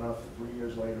oddly enough, 3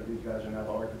 years later, these guys are now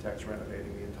the architects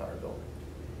renovating the entire building.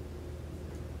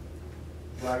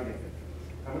 Writing.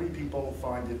 How many people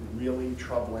find it really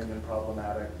troubling and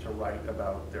problematic to write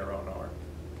about their own art?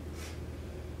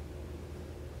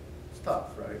 It's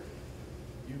tough, right?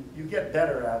 You get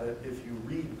better at it if you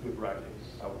read good writing.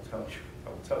 I will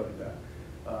tell you that.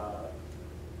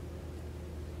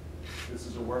 This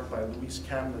is a work by Louise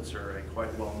Kamnitzer, a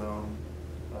quite well-known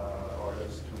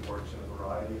artist who works in a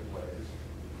variety of ways.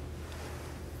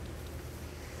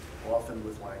 often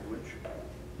with language.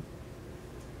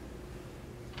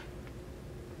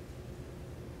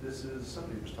 This is,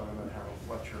 somebody was talking about Harold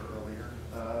Fletcher earlier.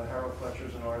 Harold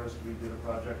Fletcher's an artist we did a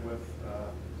project with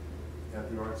at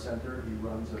the Art Center. He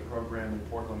runs a program in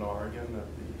Portland, Oregon at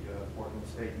the Portland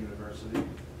State University.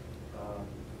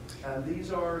 And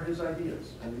these are his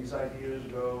ideas. And these ideas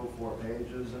go for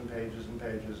pages and pages and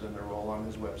pages, and they're all on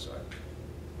his website.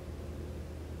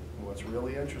 And what's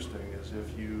really interesting is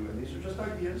if you, and these are just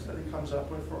ideas that he comes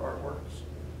up with for artworks.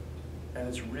 And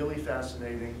it's really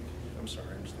fascinating. I'm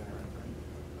sorry, I'm standing right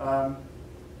there.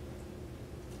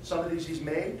 Some of these he's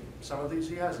made, some of these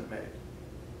he hasn't made.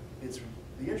 It's,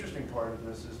 the interesting part of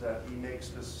this is that he makes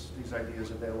these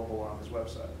ideas available on his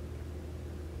website.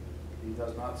 He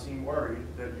does not seem worried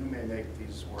that you may make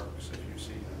these works if you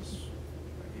see his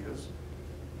ideas.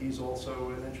 He's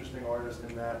also an interesting artist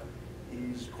in that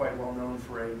he's quite well known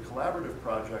for a collaborative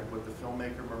project with the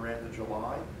filmmaker Miranda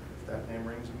July, if that name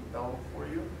rings a bell for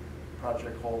you. A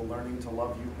project called Learning to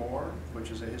Love You More, which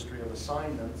is a history of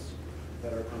assignments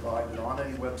that are provided on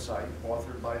a website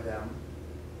authored by them,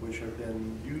 which have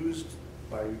been used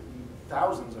by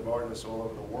thousands of artists all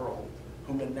over the world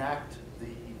who enact the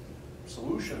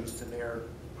solutions to their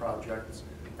projects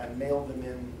and mail them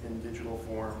in digital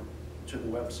form to the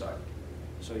website.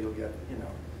 So you'll get,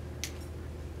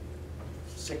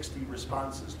 60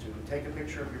 responses to take a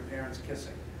picture of your parents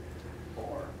kissing,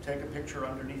 or take a picture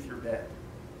underneath your bed.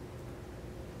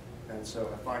 And so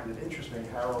I find it interesting.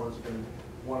 Harold has been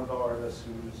one of the artists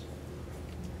who's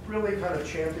really kind of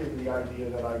championed the idea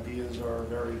that ideas are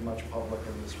very much public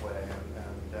in this way,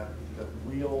 and that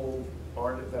real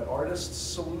that artists'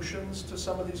 solutions to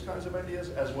some of these kinds of ideas,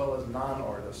 as well as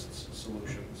non-artists'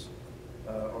 solutions,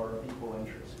 are of equal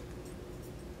interest.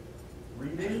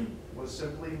 Reading was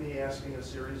simply me asking a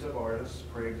series of artists,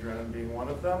 Craig Drennan being one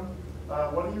of them,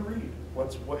 what do you read?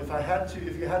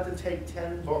 If you had to take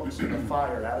 10 books in a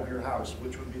fire out of your house,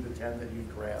 which would be the 10 that you'd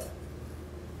grab?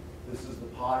 This is the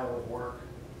pile of work,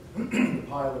 the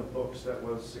pile of books that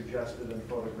was suggested and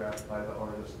photographed by the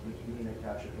artist Nina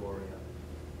Cacciatore.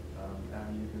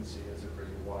 And you can see it's a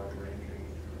pretty wide-ranging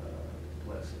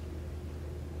list.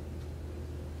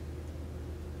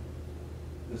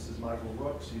 This is Michael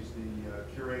Rooks. He's the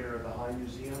curator of the High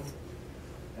Museum.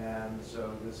 And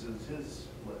so this is his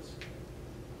list.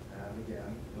 And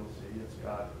again, you'll see it's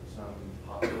got some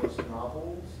populist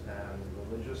novels and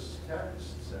religious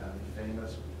texts and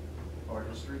famous art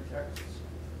history texts.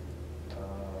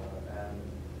 And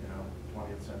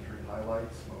 20th century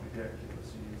highlights, Moby Dick,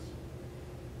 Ulysses.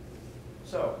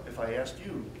 So if I asked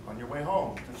you on your way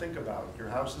home to think about your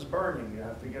house is burning, you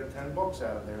have to get 10 books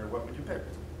out of there, what would you pick?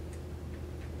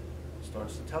 It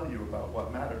starts to tell you about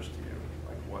what matters to you.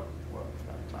 Like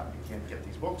not you can't get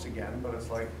these books again, but it's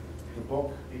like the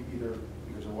book either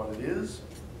because of what it is,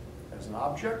 as an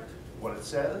object, what it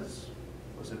says,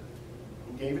 was it,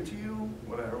 who gave it to you,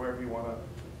 whatever, however you want to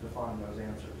define those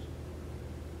answers.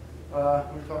 We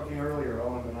were talking earlier,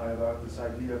 Owen and I, about this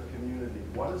idea of community.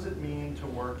 What does it mean to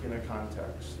work in a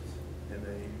context, in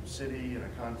a city, in a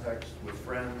context with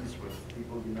friends, with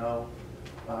people you know?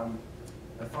 In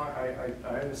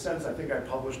a sense, I think I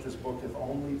published this book if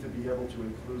only to be able to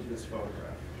include this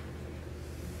photograph.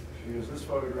 Because this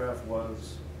photograph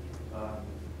was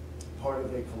part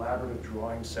of a collaborative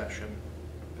drawing session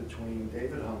between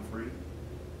David Humphrey,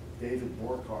 David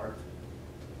Borchardt,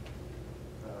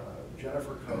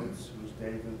 Jennifer Coates, who's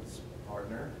David's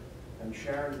partner, and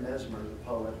Sharon Mesmer, the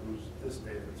poet, who's this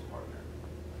David's partner,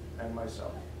 and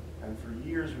myself. And for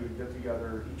years we would get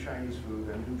together, eat Chinese food,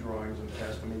 and do drawings and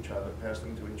pass them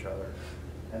to each other.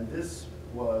 And this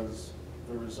was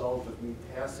the result of me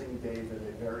passing David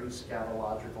a very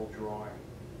scatological drawing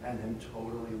and him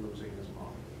totally losing his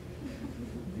mind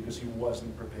because he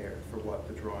wasn't prepared for what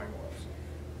the drawing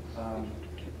was.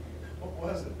 What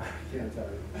was it? I can't tell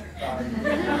you.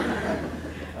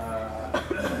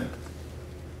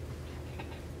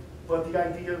 But the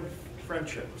idea of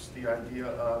friendships, the idea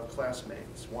of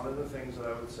classmates, one of the things that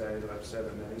I would say that I've said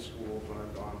in many schools when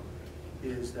I've gone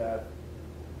is that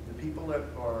the people that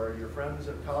are your friends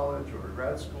at college or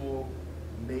grad school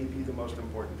may be the most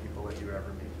important people that you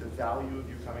ever meet. The value of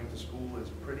you coming to school is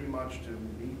pretty much to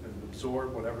meet and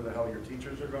absorb whatever the hell your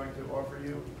teachers are going to offer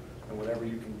you, and whatever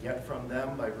you can get from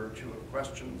them by virtue of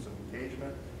questions and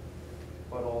engagement,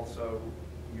 but also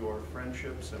your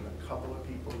friendships and the couple of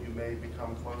people you may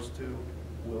become close to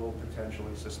will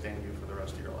potentially sustain you for the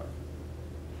rest of your life.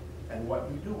 And what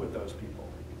you do with those people.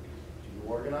 Do you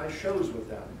organize shows with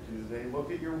them? Do they look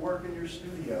at your work in your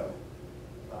studio?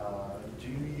 Do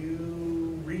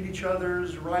you read each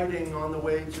other's writing on the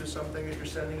way to something that you're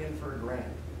sending in for a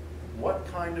grant? What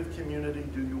kind of community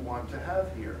do you want to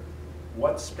have here?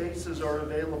 What spaces are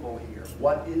available here?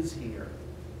 What is here?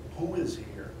 Who is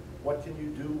here? What can you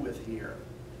do with here?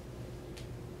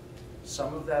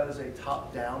 Some of that is a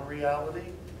top-down reality.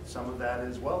 Some of that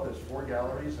is, well, there's 4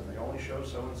 galleries and they only show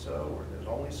so-and-so, or there's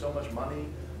only so much money,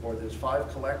 or there's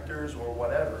 5 collectors, or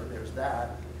whatever. There's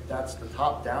that. That's the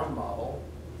top-down model.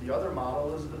 The other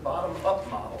model is the bottom-up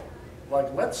model.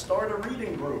 Like, let's start a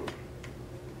reading group,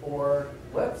 or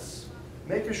let's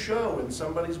make a show in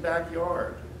somebody's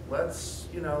backyard. Let's,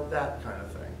 you know, that kind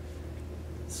of thing.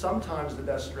 Sometimes the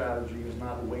best strategy is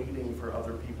not waiting for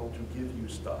other people to give you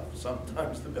stuff.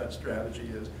 Sometimes the best strategy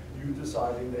is you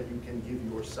deciding that you can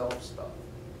give yourself stuff.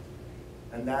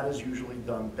 And that is usually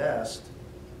done best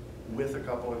with a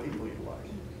couple of people you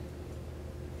like,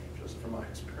 just from my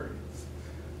experience.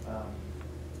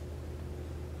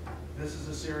 This is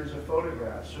a series of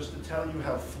photographs, just to tell you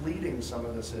how fleeting some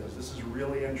of this is. This is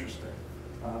really interesting.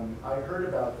 I heard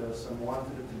about this and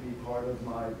wanted it to be part of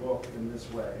my book in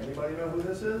this way. Anybody know who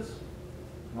this is?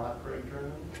 Not Craig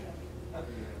German?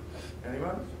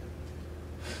 Anyone?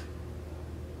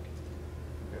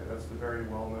 Okay, that's the very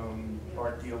well-known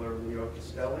art dealer Leo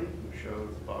Castelli, who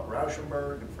showed Bob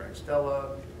Rauschenberg and Frank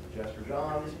Stella, Chester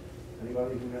Johns.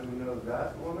 Anybody who knows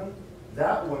that woman?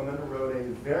 That woman wrote a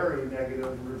very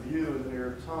negative review in the New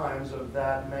York Times of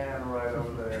that man right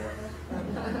over there.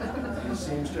 He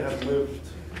seems to have lived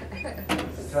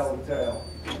to tell the tale.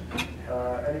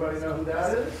 Anybody know who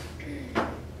that is?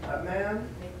 That man?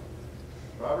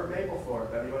 Robert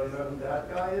Mapplethorpe. Anybody know who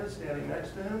that guy is standing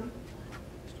next to him?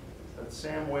 That's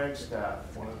Sam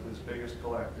Wagstaff, one of his biggest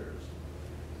collectors.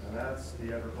 And that's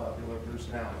the ever-popular Bruce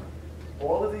Nauman.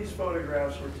 All of these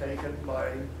photographs were taken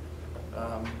by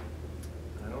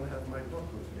I don't have my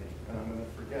book with me, and I'm going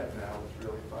to forget now. It's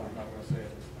really funny. I'm not going to say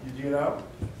it. Do you know?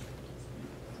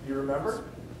 Do you remember?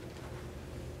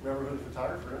 Remember who the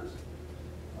photographer is?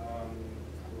 A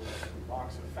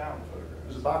box of found photographs.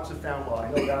 There's a box of found. Well, I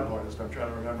know that artist. I'm trying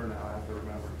to remember now. I have to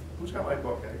remember. Who's got my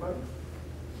book? Anybody?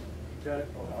 Got it?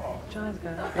 Oh. John's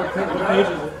got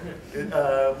it.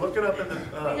 Look it up in the.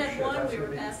 We had one we were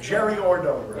passing. Jerry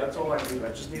Ordover. That's all I need. I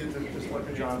just needed to just look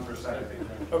at John for a second.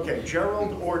 Okay,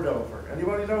 Gerald Ordover.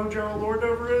 Anybody know who Gerald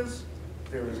Ordover is?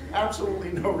 There is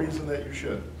absolutely no reason that you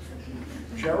should.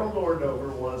 Gerald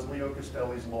Ordover was Leo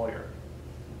Castelli's lawyer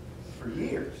for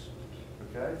years.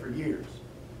 Okay, for years.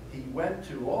 He went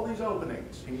to all these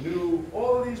openings. He knew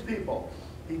all of these people.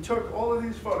 He took all of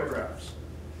these photographs.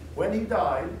 When he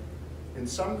died, in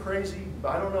some crazy,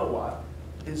 I don't know what,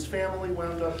 his family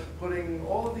wound up putting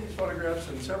all of these photographs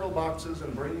in several boxes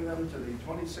and bringing them to the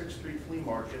 26th Street Flea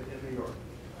Market in New York,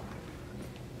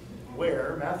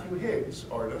 where Matthew Higgs,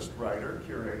 artist, writer,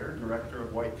 curator, director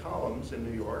of White Columns in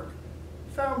New York,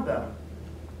 found them,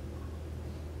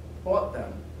 bought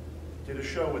them, did a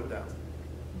show with them,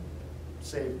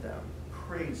 saved them.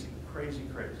 Crazy, crazy,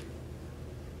 crazy.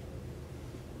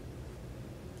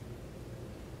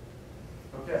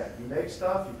 Okay, you make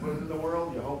stuff, you put it in the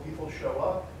world, you hope people show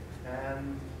up,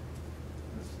 and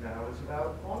this now is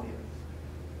about audience.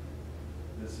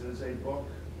 This is a book,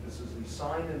 this is the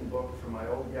sign-in book from my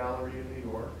old gallery in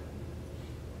New York.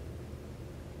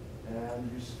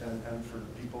 And for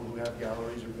people who have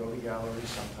galleries or go to galleries,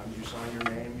 sometimes you sign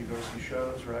your name, you go see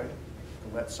shows, right?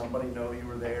 To let somebody know you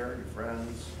were there, your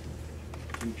friends,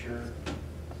 teacher.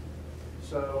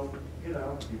 So, you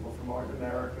know, people from Art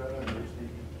America, and there's the,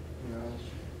 you know,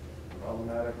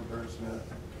 problematic Roberta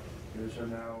Smith. Here's her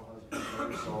now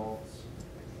husband, Salts.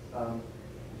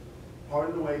 Part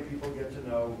of the way people get to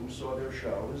know who saw their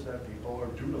show is that people are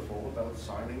dutiful about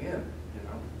signing in, you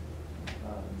know.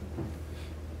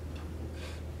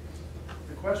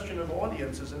 The question of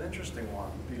audience is an interesting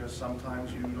one because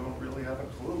sometimes you don't really have a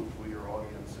clue who your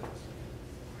audience is,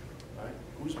 right?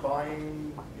 Who's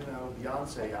buying, you know,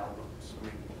 Beyonce albums? I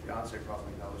mean, Beyonce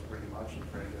probably knows pretty much, and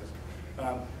Freddie is.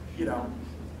 You know,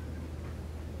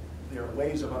 there are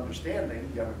ways of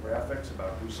understanding demographics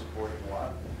about who's supporting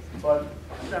what, but,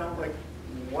 you know, like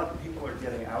what people are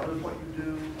getting out of what you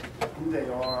do, who they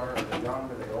are they young,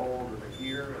 are they old, are they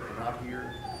here, are they not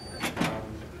here?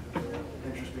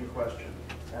 Interesting question.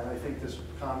 And I think this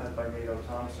comment by Nato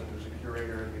Thompson, who's a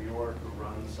curator in New York who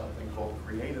runs something called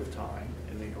Creative Time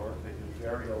in New York. They do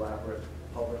very elaborate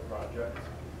public projects.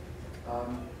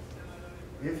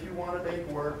 If you want to make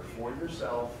work for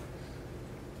yourself,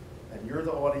 and you're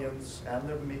the audience and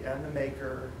the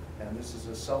maker, and this is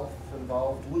a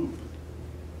self-involved loop,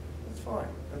 that's fine.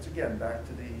 That's again back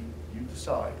to the you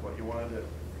decide what you want to do.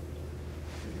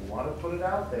 If you want to put it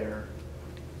out there,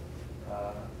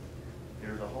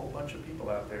 there's a whole bunch of people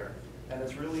out there, And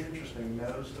it's really interesting.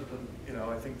 Most of them, you know,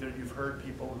 I think that you've heard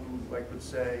people who like would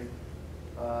say,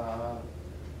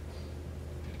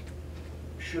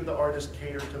 should the artist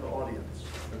cater to the audience?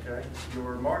 Okay,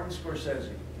 you're Martin Scorsese.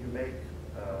 You make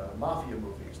mafia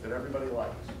movies that everybody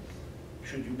likes.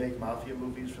 Should you make mafia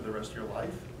movies for the rest of your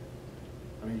life?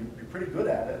 I mean, you're pretty good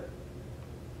at it.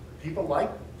 People like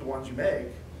the ones you make,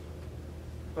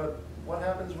 but what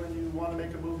happens when you want to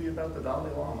make a movie about the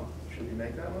Dalai Lama? Should you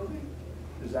make that movie?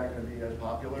 Is that going to be as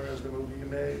popular as the movie you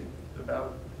made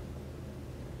about,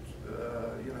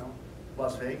 you know,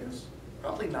 Las Vegas?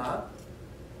 Probably not,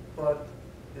 but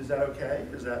is that okay?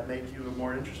 Does that make you a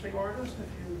more interesting artist if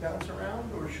you bounce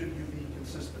around, or should you be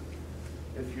consistent?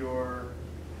 If you're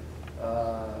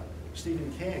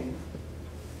Stephen King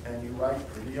and you write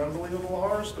pretty unbelievable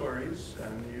horror stories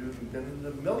and you've been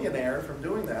a millionaire from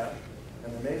doing that,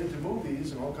 and they're made into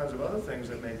movies and all kinds of other things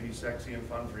that may be sexy and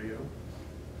fun for you,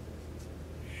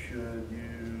 should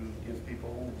you give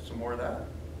people some more of that?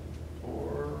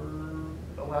 Or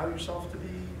allow yourself to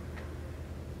be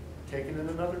taken in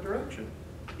another direction?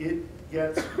 It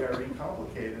gets very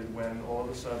complicated when all of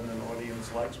a sudden an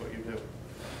audience likes what you do,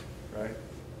 right?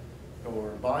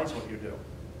 Or buys what you do.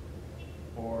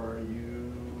 Or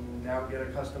you now get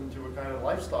accustomed to a kind of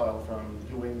lifestyle from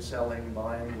doing, selling,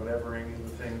 buying, whatevering the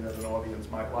thing that an audience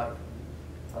might like.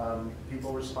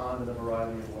 People respond in a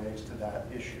variety of ways to that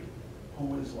issue.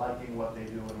 Who is liking what they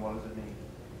do and what does it mean?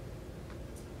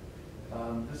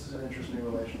 This is an interesting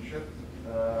relationship.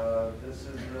 This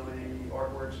is really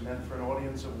artworks meant for an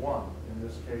audience of one, in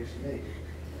this case me,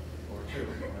 or two,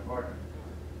 my partner.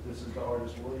 This is the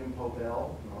artist William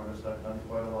Pobell, an artist I've done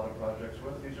quite a lot of projects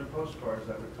with. These are postcards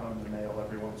that would come in the mail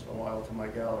every once in a while to my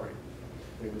gallery.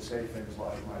 They would say things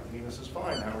like, "My penis is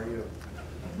fine, how are you?"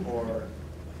 Or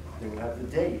they would have the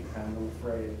date and the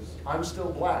phrase, "I'm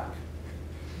still black,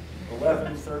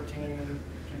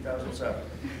 11/13/2007.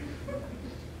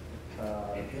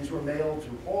 These were mailed to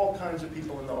all kinds of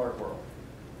people in the art world.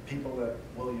 People that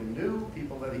William knew,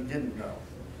 people that he didn't know.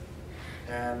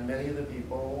 And many of the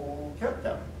people kept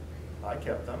them. I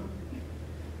kept them.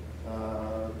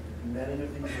 Many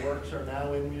of these works are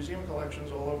now in museum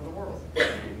collections all over the world.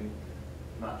 I mean,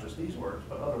 not just these works,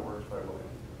 but other works by William.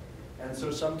 And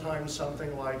so sometimes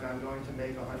something like, I'm going to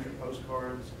make 100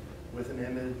 postcards with an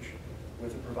image,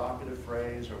 with a provocative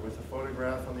phrase, or with a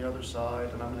photograph on the other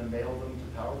side, and I'm going to mail them to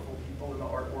powerful people in the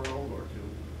art world, or to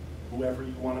whoever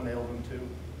you want to mail them to.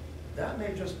 That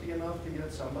may just be enough to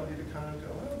get somebody to kind of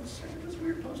go, oh, this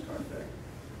weird postcard thing.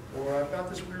 Or I've got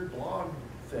this weird blog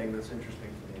thing that's interesting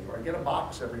to me. Or I get a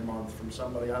box every month from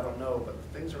somebody I don't know, but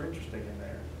things are interesting in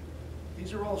there.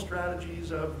 These are all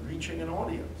strategies of reaching an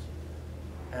audience.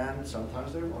 And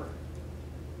sometimes they work.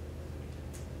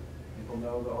 People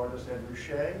know the artist Ed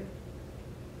Ruscha,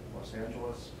 Los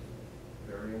Angeles,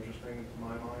 very interesting to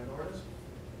my mind artist.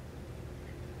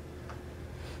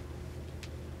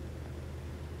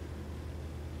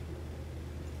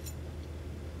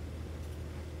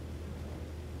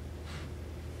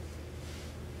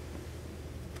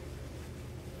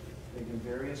 I think in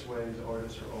various ways,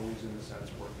 artists are always, in a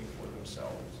sense, working for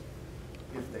themselves.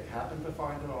 If they happen to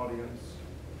find an audience,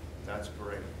 that's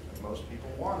great. And most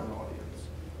people want an audience.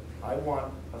 I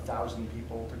want 1,000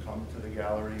 people to come to the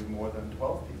gallery, more than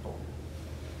 12 people.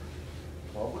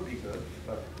 12 would be good,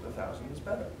 but 1,000 is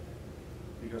better.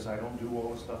 Because I don't do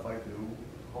all the stuff I do,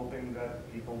 hoping that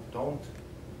people don't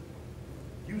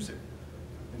use it,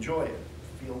 enjoy it,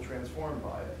 feel transformed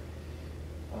by it.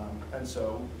 And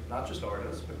so, not just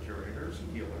artists, but curators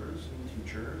and healers and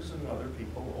teachers and other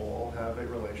people all have a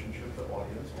relationship with the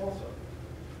audience also.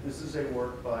 This is a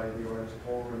work by the artist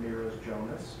Paul Ramirez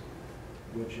Jonas,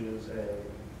 which is a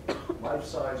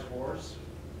life-size horse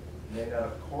made out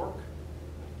of cork,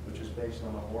 which is based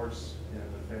on a horse in a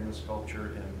famous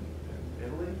sculpture in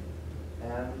Italy.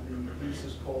 And the piece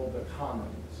is called The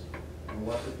Commons. And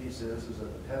what the piece is that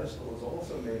the pedestal is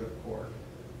also made of cork.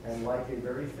 And like a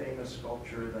very famous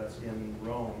sculpture that's in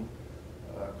Rome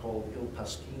called Il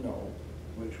Paschino,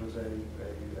 which was a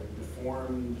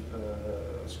deformed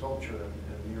sculpture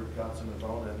near Piazza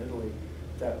Navona in Italy,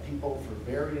 that people for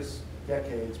various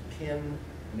decades pin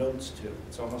notes to.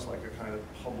 It's almost like a kind of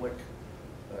public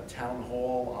town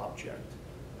hall object.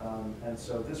 And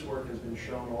so this work has been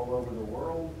shown all over the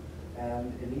world,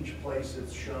 and in each place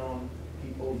it's shown,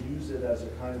 people use it as a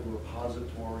kind of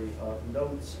repository of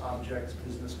notes, objects,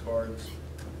 business cards.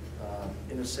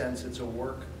 In a sense, it's a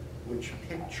work which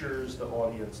pictures the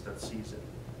audience that sees it.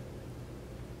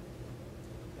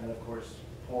 And of course,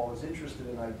 Paul is interested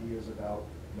in ideas about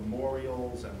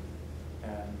memorials and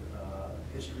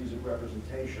histories of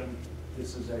representation.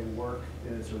 this is a work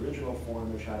in its original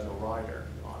form which has a rider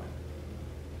on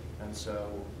it. And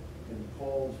so in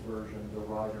Paul's version, the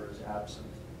rider is absent.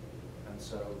 And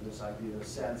so this idea, a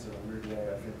sense, in a weird way,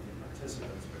 I think the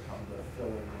participants become the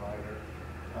fill-in rider.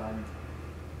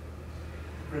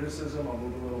 Criticism, I'll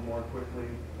move a little more quickly.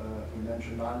 We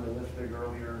mentioned Anya Liftig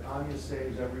earlier. Anya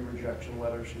saves every rejection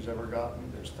letter she's ever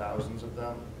gotten. There's thousands of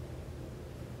them.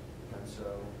 And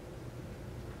so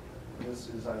this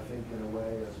is, I think, in a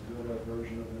way, as good a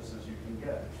version of this as you can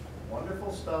get.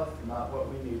 Wonderful stuff, not what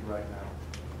we need right now.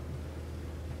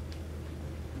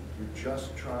 You're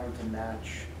just trying to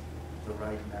match the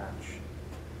right match.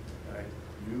 Right?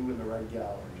 You in the right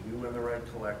gallery, you in the right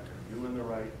collector, you in the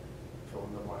right fill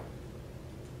in the blank.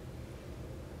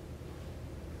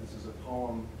 This is a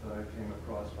poem that I came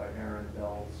across by Aaron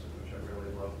Bells, which I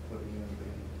really love putting in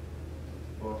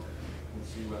the book. And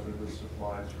see whether this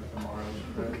applies for tomorrow's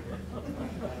print.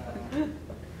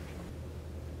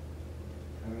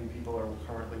 How many people are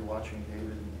currently watching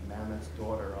David Mamet's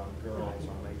Daughter on Girls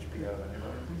on HBO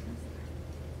anyway?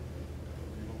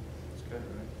 It's good,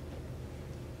 right?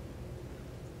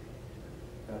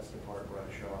 That's the part where I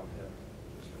show him him,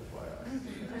 just FYI.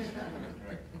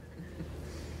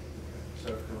 So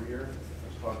career, I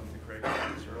was talking to Craig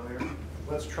about this earlier.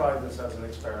 Let's try this as an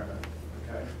experiment,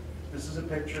 okay? This is a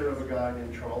picture of a guy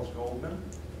named Charles Goldman.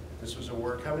 This was a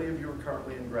work. How many of you are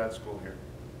currently in grad school here?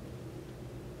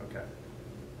 Okay.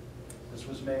 This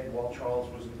was made while Charles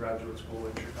was in graduate school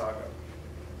in Chicago.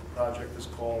 The project is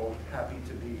called Happy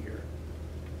to Be Here.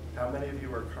 How many of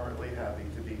you are currently happy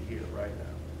to be here right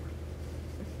now?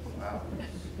 Wow.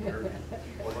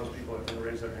 Well, most people are going to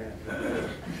raise their hand.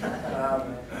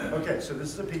 Okay, so this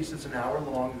is a piece. It's an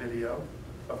hour-long video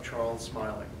of Charles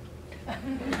smiling.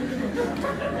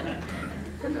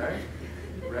 Okay,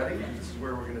 ready? This is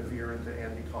where we're going to veer into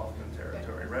Andy Kaufman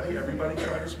territory. Ready? Everybody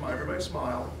try to smile. Everybody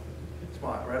smile.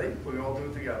 Smile. Ready? We all do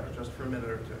it together, just for a minute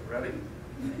or two. Ready?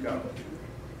 Go.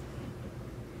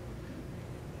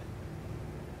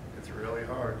 It's really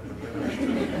hard.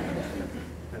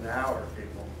 An hour,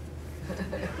 people.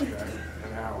 Okay,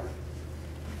 an hour.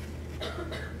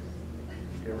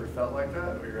 You ever felt like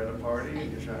that? Where you're at a party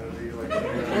and you're trying to be like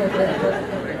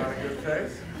putting on a good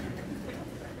face?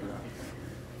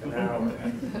 An hour.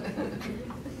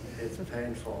 It's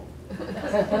painful.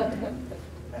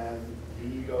 And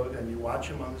he goes, and you watch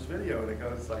him on this video, and it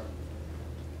goes like,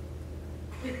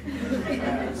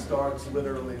 and it starts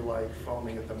literally like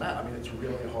foaming at the mouth. I mean, it's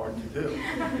really hard to do.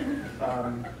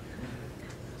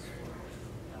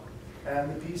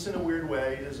 And the piece, in a weird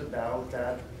way, is about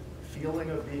that feeling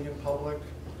of being in public,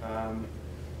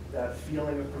 that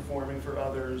feeling of performing for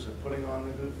others, of putting on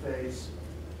the good face.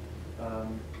 We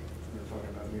were talking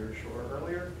about Mira Shore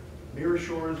earlier. Mira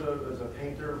Shore is a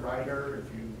painter, writer.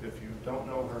 If you don't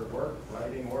know her work,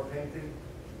 writing or painting,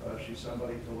 she's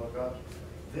somebody to look up.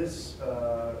 This,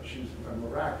 she's a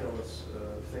miraculous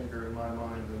thinker in my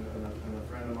mind and a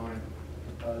friend of mine.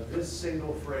 This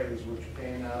single phrase, which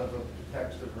came out of a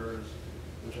text of hers,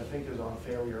 which I think is on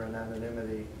failure and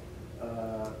anonymity,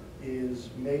 is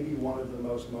maybe one of the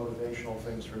most motivational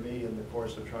things for me in the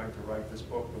course of trying to write this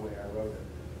book the way I wrote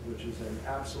it, which is an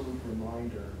absolute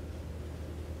reminder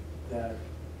that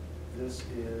this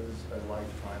is a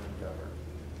lifetime endeavor.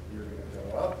 You're going to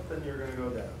go up and you're going to go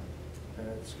down, and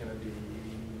it's going to be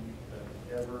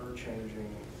an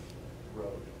ever-changing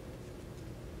road.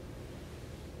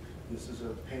 This is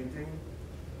a painting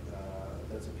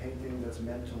that's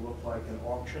meant to look like an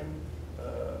auction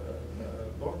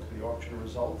book, the auction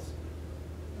results,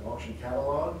 an auction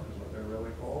catalog is what they're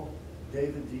really called.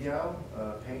 David Diao,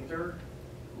 a painter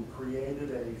who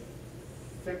created a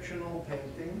fictional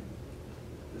painting,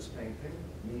 this painting,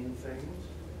 Mean Things,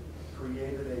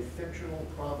 created a fictional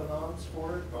provenance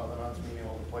for it, provenance meaning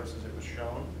all the places it was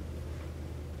shown.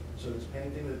 So this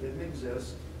painting that didn't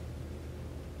exist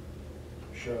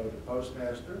showed at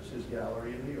Postmasters, his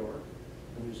gallery in New York,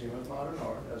 the Museum of Modern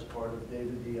Art, as part of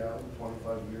David Diao,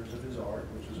 25 years of his art,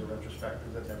 which is a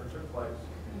retrospective that never took place.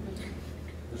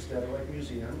 The Stedelijk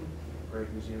Museum, great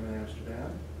museum in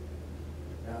Amsterdam,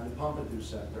 and the Pompidou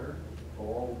Center,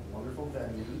 all wonderful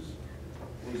venues,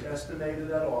 was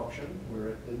estimated at auction, where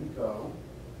it didn't go,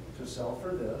 to sell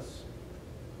for this.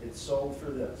 It sold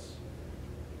for this,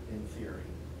 in theory.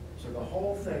 So the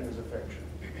whole thing is a fiction.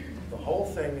 The whole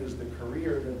thing is the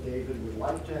career that David would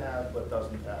like to have but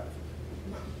doesn't have.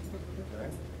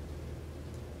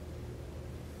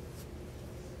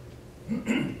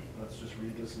 Okay? Let's just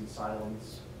read this in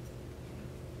silence.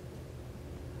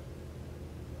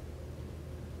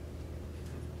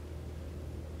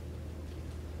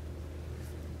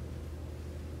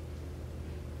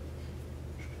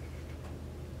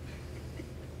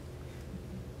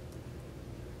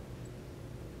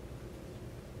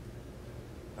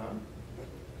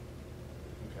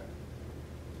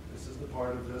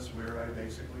 part of this where I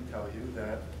basically tell you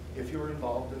that if you're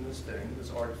involved in this thing, this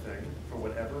art thing, for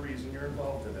whatever reason you're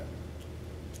involved in it,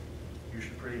 you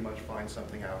should pretty much find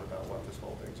something out about what this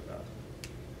whole thing's about.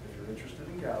 If you're interested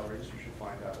in galleries, you should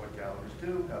find out what galleries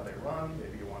do, how they run.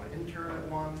 Maybe you want to intern at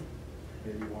one.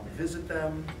 Maybe you want to visit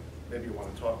them. Maybe you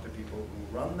want to talk to people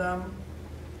who run them.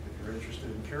 If you're interested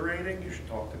in curating, you should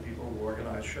talk to people who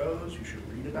organize shows. You should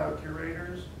read about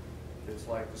curators. It's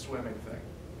like the swimming thing.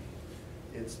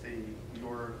 It's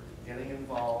you're getting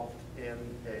involved in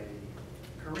a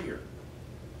career.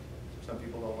 Some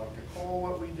people don't like to call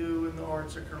what we do in the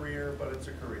arts a career, but it's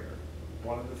a career.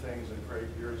 One of the things, and Craig,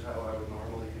 here's how I would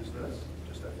normally use this,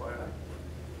 just FYI.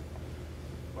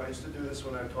 I used to do this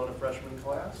when I taught a freshman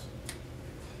class.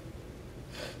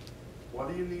 What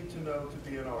do you need to know to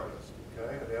be an artist?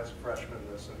 Okay, I'd ask freshmen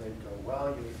this, and they'd go,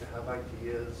 well, you need to have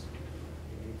ideas,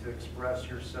 you need to express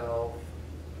yourself.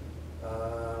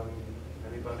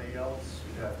 Anybody else?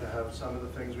 You'd have to have some of the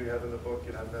things we have in the book.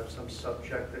 You'd have to have some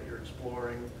subject that you're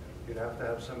exploring. You'd have to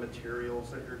have some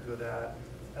materials that you're good at.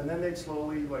 And then they'd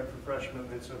slowly, like for freshmen,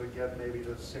 they'd sort of get maybe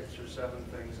to 6 or 7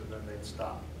 things, and then they'd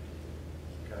stop.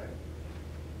 Okay?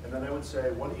 And then I would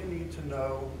say, what do you need to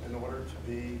know in order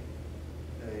to be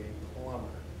a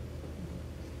plumber?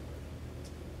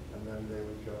 And then they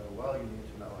would go, well, you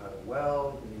need to know how to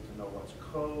weld, you need to know what's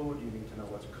code, you need to know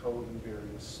what's code in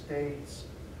various states,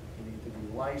 you need to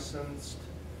be licensed,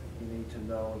 you need to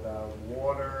know about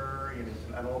water, you need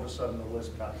to, and all of a sudden the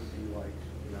list got to be like,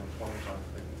 25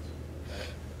 things.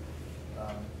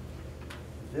 Okay?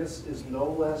 This is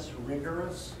no less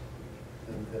rigorous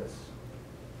than this.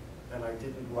 And I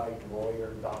didn't write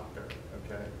lawyer, doctor,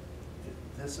 okay?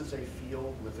 This is a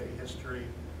field with a history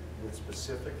with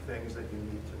specific things that you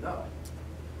need to know.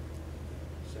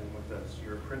 Same with this.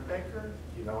 You're a printmaker.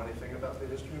 Do you know anything about the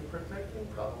history of printmaking?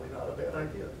 Probably not a bad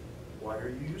idea. Why are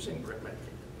you using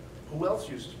printmaking? Who else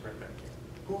uses printmaking?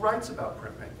 Who writes about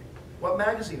printmaking? What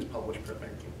magazines publish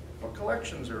printmaking? What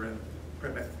collections are in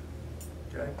printmaking?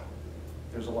 Okay?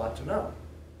 There's a lot to know.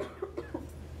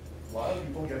 A lot of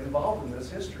people get involved in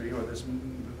this history or this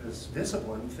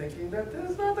discipline thinking that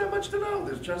there's not that much to know.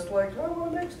 There's just like, oh, I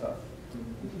want to make stuff.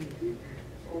 It's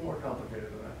a little more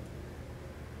complicated than that.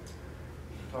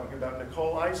 We're talking about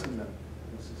Nicole Eisenman.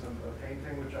 This is a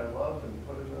painting which I love and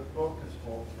put in the book. It's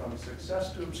called From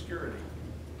Success to Obscurity.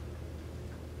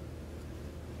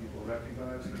 People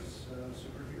recognize this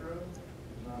superhero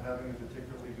who's not having a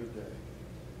particularly good day.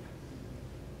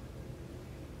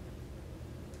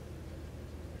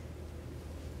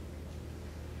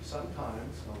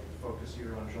 Sometimes, I'll focus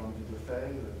here on Jean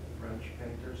Dubuffet, the French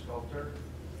painter, sculptor.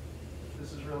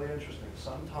 This is really interesting.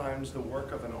 Sometimes the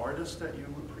work of an artist that you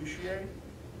appreciate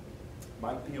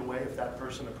might be a way, if that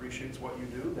person appreciates what you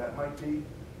do, that might be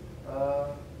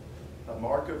a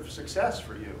mark of success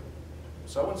for you.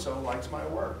 So-and-so likes my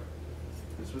work.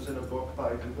 This was in a book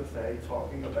by Dubuffet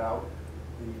talking about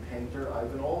the painter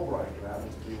Ivan Albright, who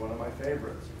happens to be one of my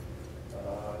favorites.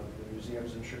 The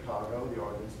museums in Chicago, the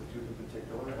Art Institute in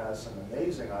particular, has some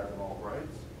amazing Ivan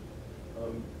Albrights.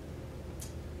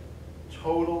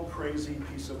 Total crazy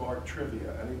piece of art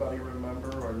trivia. Anybody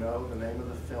remember or know the name of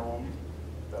the film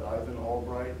that Ivan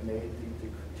Albright made the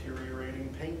deteriorating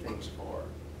paintings for?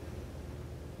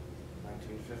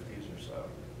 1950s or so.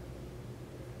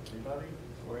 Anybody?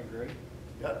 Dorian Gray?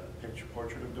 Yep,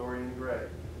 portrait of Dorian Gray.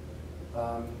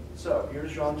 So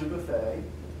here's Jean Dubuffet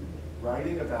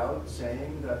writing about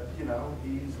saying that,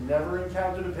 he's never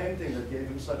encountered a painting that gave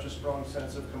him such a strong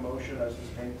sense of commotion as this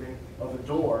painting of a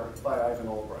door by Ivan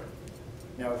Albright.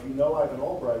 Now, if you know Ivan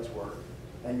Albright's work,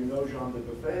 and you know Jean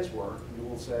Dubuffet's work, you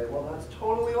will say, well, that's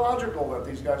totally logical that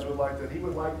these guys would like that. He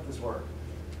would like this work.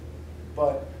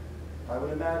 But I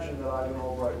would imagine that Ivan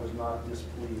Albright was not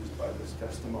displeased by this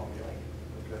testimonial.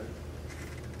 Okay?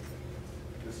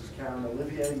 This is Karen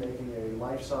Olivier making a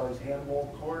life-size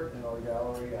hand-walled court in our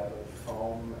gallery out of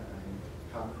foam and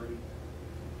concrete.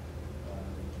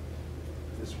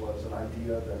 This was an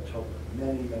idea that took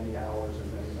many, many hours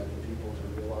and many, many people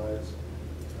to realize.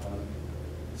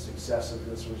 The success of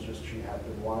this was just she had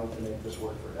been wanting to make this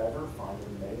work forever,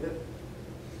 finally made it.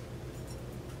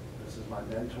 This is my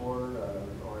mentor,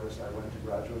 an artist I went to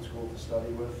graduate school to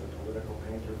study with, the political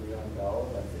painter Leon Gall.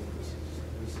 I think this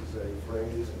is a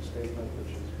phrase and statement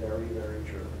which is very, very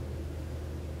true.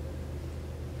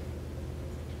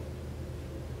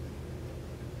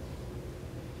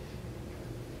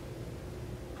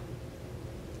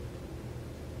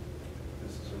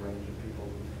 This is a range of people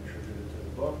who contributed to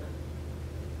the book.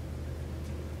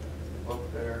 The book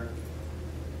there.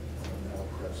 I'll now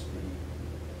press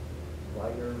the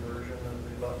lighter version of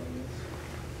the buttons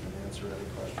and answer any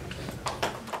questions.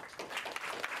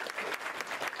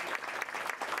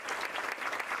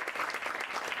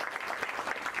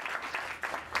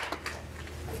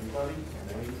 anybody,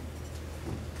 and any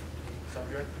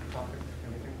subject, topic,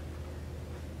 anything?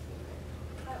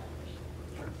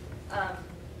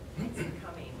 Thanks for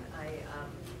coming.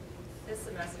 This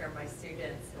semester, my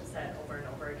students have said over and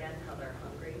over again how they're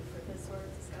hungry for this sort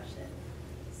of discussion.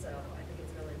 So I think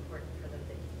it's really important for them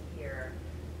to hear.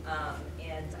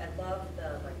 And I love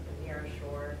the near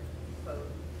shore quote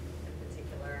in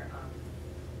particular.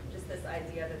 Just this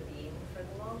idea of it being for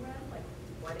the long run, like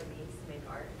what it means to make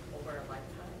art over a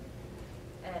lifetime.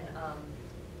 And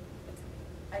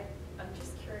I'm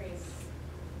just curious,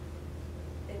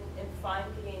 in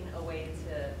finding a way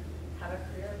to have a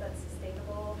career that's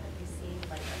sustainable, have you seen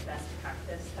like a best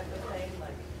practice type of thing?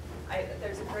 Like,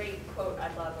 there's a great quote I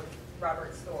love of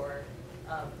Robert Storr,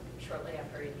 shortly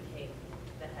after he became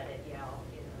the head at Yale,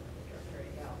 director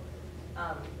at Yale,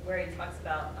 where he talks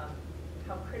about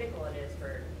how critical it is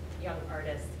for young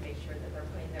artists to make sure that they're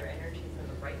putting their energies in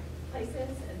the right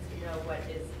places and to know what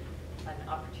is an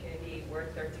opportunity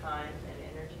worth their time and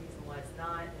energies and what's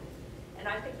not. And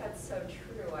I think that's so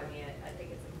true. I mean, I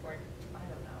think it's important. I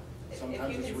don't know.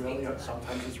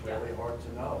 Sometimes it's really hard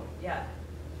to know. Yeah.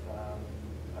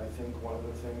 I think one of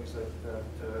the things that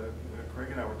Craig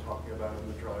and I were talking about in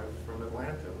the drive from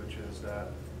Atlanta, which is that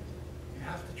you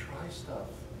have to try stuff.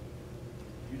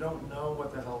 You don't know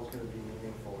what the hell is going to be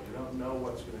meaningful. You don't know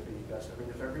what's going to be best. I mean,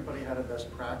 if everybody had a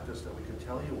best practice that we could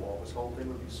tell you all, this whole thing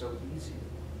would be so easy.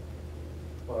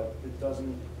 But it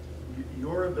doesn't.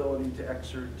 Your ability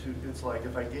to it's like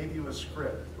if I gave you a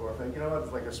script, or if I,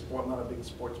 it's like a sport, I'm not a big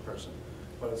sports person,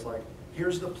 but it's like,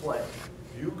 here's the play.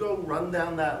 You go run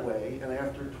down that way, and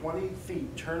after 20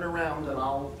 feet, turn around and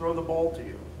I'll throw the ball to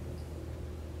you.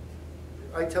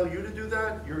 I tell you to do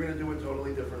that, you're gonna do it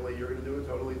totally differently, you're gonna do it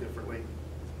totally differently.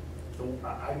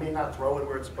 I may not throw it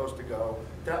where it's supposed to go.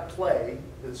 That play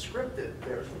is scripted,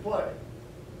 there's the play.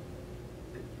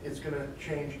 It's gonna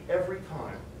change every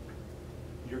time.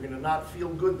 You're going to not feel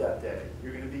good that day.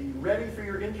 You're going to be ready for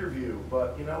your interview,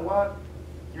 but you know what?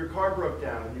 Your car broke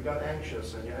down and you got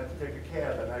anxious and you had to take a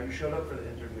cab and now you showed up for the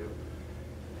interview.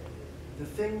 The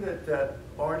thing that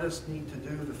artists need to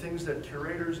do, the things that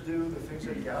curators do, the things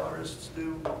that gallerists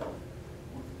do,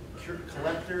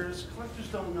 collectors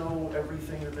don't know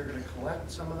everything that they're going to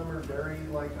collect. Some of them are very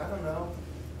like, I don't know,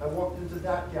 I walked into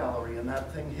that gallery and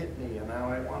that thing hit me and now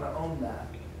I want to own that.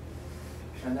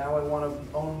 And now I want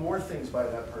to own more things by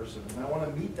that person, and I want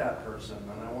to meet that person,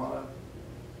 and I want to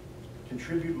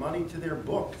contribute money to their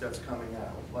book that's coming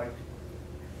out. Like,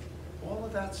 all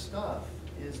of that stuff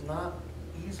is not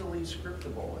easily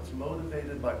scriptable. It's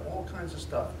motivated by all kinds of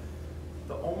stuff.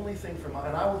 The only thing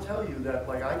and I will tell you that,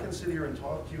 like, I can sit here and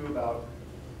talk to you about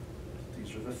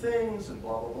these are the things, and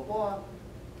blah, blah, blah, blah.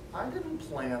 I didn't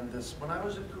plan this. When I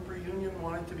was at Cooper Union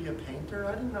wanting to be a painter,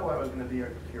 I didn't know I was going to be a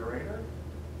curator.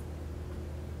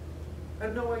 I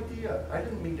had no idea. I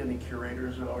didn't meet any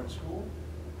curators at art school.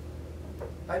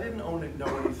 I didn't know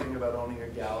anything about owning a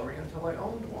gallery until I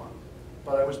owned one.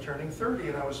 But I was turning 30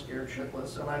 and I was scared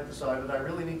shitless, and I decided I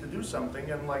really need to do something,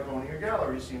 and like owning a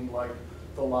gallery seemed like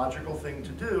the logical thing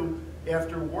to do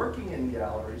after working in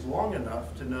galleries long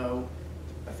enough to know,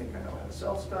 I think I know how to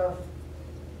sell stuff.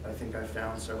 I think I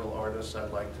found several artists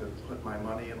I'd like to put my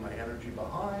money and my energy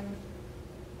behind.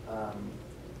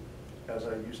 As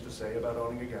I used to say about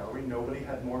owning a gallery, nobody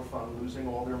had more fun losing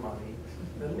all their money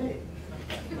than me.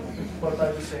 But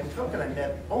by the same token, I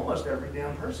met almost every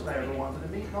damn person I ever wanted to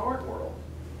meet in the art world.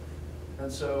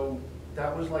 And so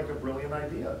that was like a brilliant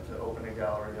idea, to open a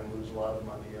gallery and lose a lot of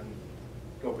money and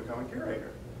go become a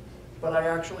curator. But I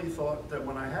actually thought that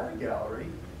when I had a gallery,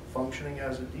 functioning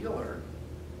as a dealer,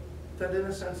 that in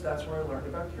a sense that's where I learned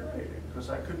about curating, because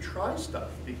I could try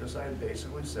stuff, because I had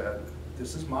basically said,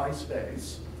 this is my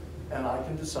space, and I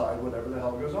can decide whatever the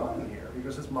hell goes on in here,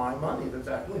 because it's my money that's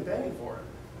actually paying for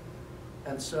it.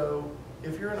 And so,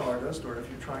 if you're an artist, or if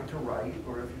you're trying to write,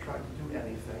 or if you're trying to do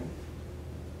anything,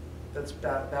 that's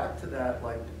back to that,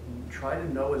 like, try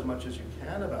to know as much as you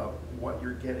can about what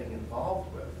you're getting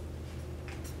involved with.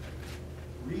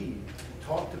 Read,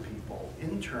 talk to people,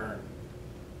 intern,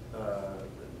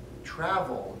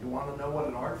 travel. You want to know what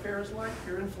an art fair is like?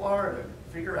 You're in Florida.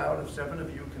 Figure out if 7 of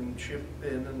you can chip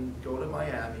in and go to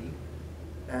Miami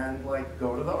and like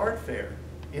go to the art fair.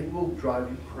 It will drive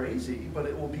you crazy, but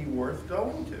it will be worth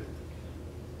going to,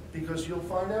 because you'll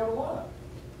find out a lot.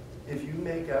 If you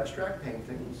make abstract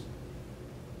paintings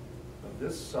of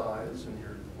this size and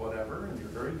you're whatever, and you're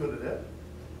very good at it,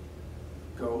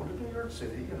 go to New York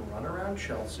City and run around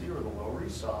Chelsea or the Lower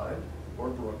East Side or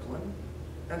Brooklyn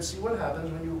and see what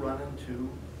happens when you run into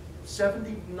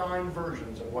 79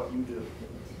 versions of what you do.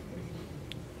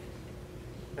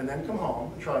 And then come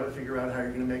home and try to figure out how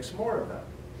you're going to make some more of them.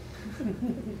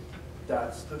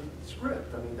 That's the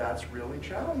script. I mean, that's really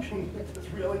challenging. It's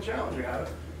really challenging.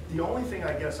 The only thing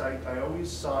I guess I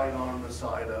always side on the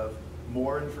side of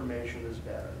more information is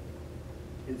better.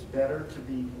 It's better to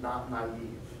be not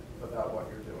naive about what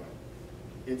you're doing.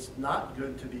 It's not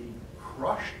good to be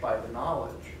crushed by the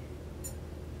knowledge.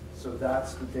 So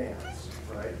that's the dance,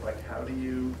 right? Like, how do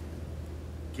you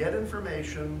get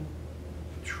information,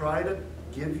 try to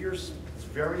give it's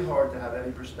very hard to have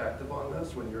any perspective on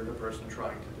this when you're the person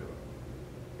trying to do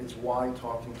it. It's why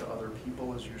talking to other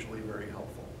people is usually very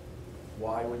helpful.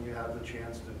 Why, when you have the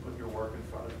chance to put your work in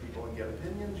front of people and get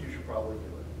opinions, you should probably do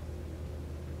it.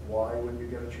 Why, when you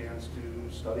get a chance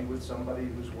to study with somebody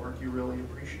whose work you really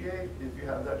appreciate, if you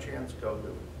have that chance, go do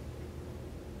it.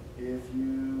 If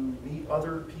you meet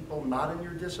other people not in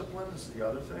your discipline, this is the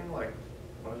other thing, like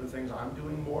one of the things I'm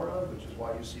doing more of, which is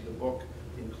why you see the book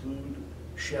include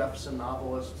chefs and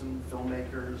novelists and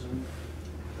filmmakers and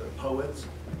poets,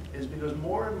 is because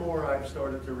more and more I've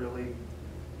started to really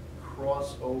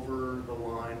cross over the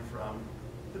line from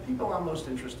the people I'm most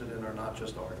interested in are not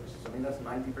just artists. I mean, that's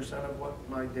 90% of what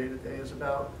my day-to-day is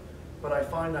about, but I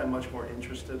find I'm much more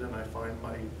interested and I find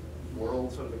my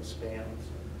world sort of expands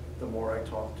the more I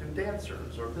talk to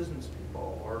dancers or business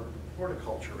people or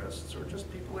horticulturists or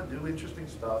just people that do interesting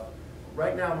stuff.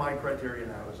 Right now, my criteria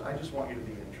now is I just want you to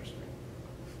be interesting.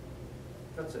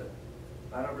 That's it.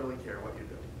 I don't really care what you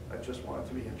do. I just want it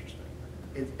to be interesting.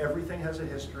 Everything has a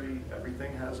history,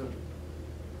 everything has a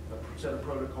set of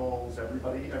protocols,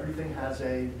 everything has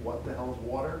a what the hell is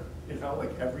water? You know,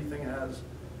 like everything has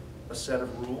a set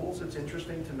of rules. It's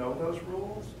interesting to know those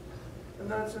rules, and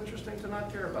then it's interesting to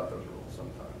not care about those rules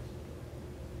sometimes.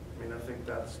 I mean, I think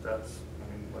that's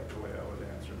like the way I would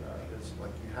answer that is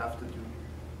like you have to do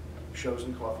shows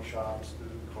in coffee shops.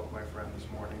 To quote my friend this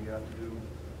morning, you have to do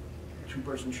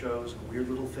two-person shows and weird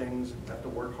little things. You have to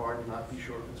work hard and not be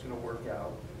sure if it's going to work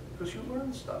out because you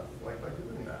learn stuff like by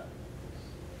doing that.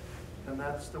 And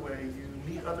that's the way you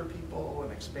meet other people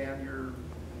and expand your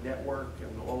network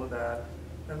and all of that.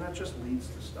 And that just leads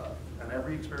to stuff. And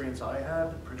every experience I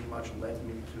had pretty much led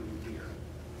me to here.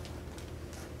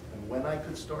 And when I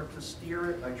could start to steer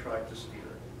it, I tried to steer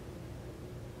it.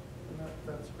 And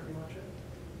that's pretty much it.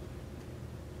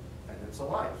 And it's a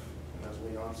life. And as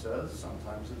Leon says,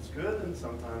 sometimes it's good and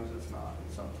sometimes it's not.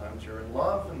 And sometimes you're in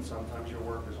love and sometimes your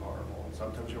work is horrible. And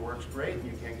sometimes your work's great and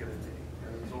you can't get a D.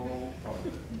 And it's all part of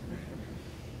it.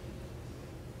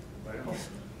 Anybody else?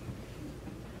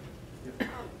 Yeah.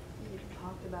 You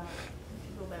talked about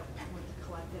people that want to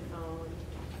collect and own,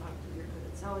 and you're good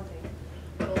at selling things.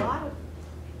 But a lot of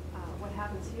what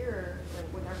happens here,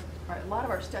 with a lot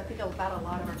of our stuff, I think about a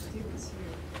lot of our students who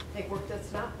make work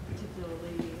that's not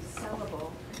particularly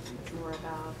sellable. It's more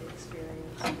about the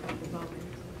experience of the moment.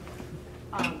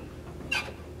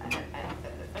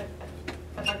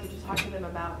 I'd like you to talk to them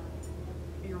about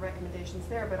your recommendations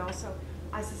there, but also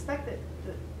I suspect that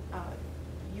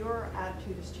your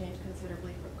attitude has changed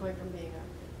considerably from going from being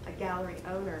a gallery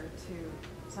owner to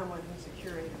someone who's a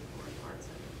curator for an art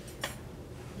center.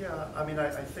 Yeah, I mean, I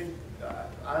think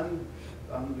I'm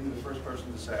going to be the first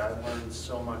person to say I've learned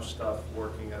so much stuff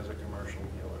working as a commercial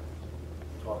dealer,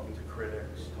 talking to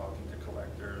critics, talking to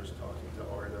collectors, talking to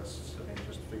artists, I mean,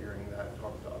 just figuring that,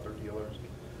 talking to other dealers.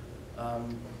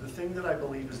 The thing that I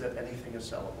believe is that anything is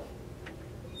sellable.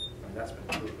 I mean, that's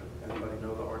been proven. Anybody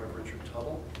know the art of Richard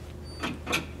Tuttle?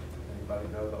 Anybody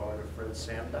know the art of Fred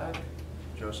Sandback?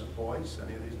 Joseph Beuys?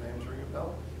 Any of these names ring a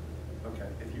bell? Okay,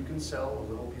 if you can sell a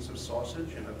little piece of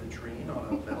sausage in a vitrine on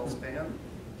a metal stand,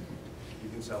 you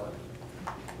can sell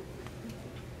it.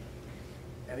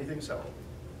 Anything sellable.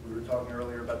 We were talking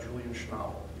earlier about Julian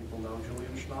Schnabel. People know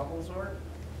Julian Schnabel's art?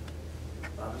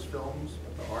 Not his films,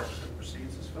 but the art that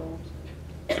precedes his films.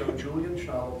 So Julian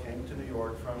Schnabel came to New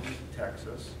York from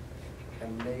Texas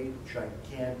and made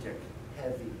gigantic,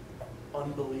 heavy,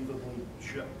 unbelievably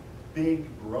big,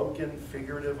 broken,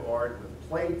 figurative art with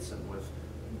plates and with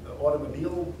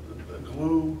automobile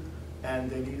glue, and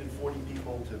they needed 40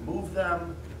 people to move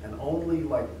them, and only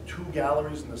like 2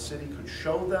 galleries in the city could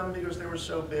show them because they were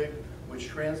so big, which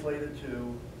translated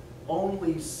to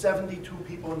only 72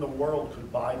 people in the world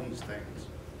could buy these things.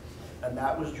 And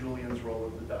that was Julian's roll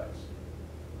of the dice.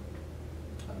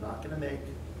 I'm not going to make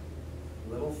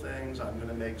little things, I'm going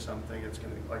to make something, it's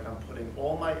going to be like I'm putting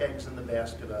all my eggs in the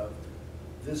basket of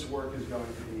this work is going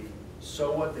to be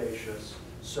so audacious,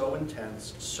 so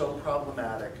intense, so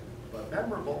problematic, but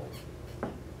memorable.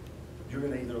 You're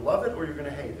going to either love it or you're going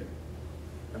to hate it.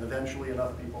 And eventually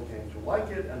enough people came to like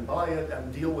it and buy it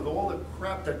and deal with all the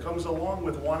crap that comes along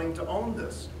with wanting to own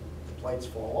this. The plates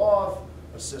fall off,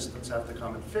 assistants have to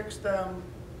come and fix them,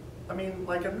 I mean,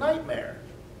 like a nightmare.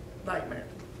 Nightmare.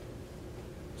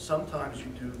 Sometimes you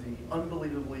do the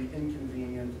unbelievably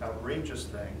inconvenient, outrageous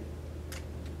thing,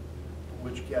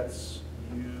 which gets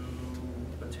you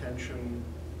attention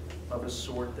of a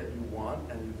sort that you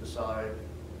want, and you decide,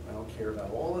 I don't care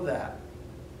about all of that.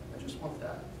 I just want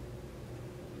that.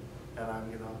 And I'm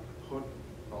going to put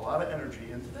a lot of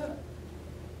energy into that.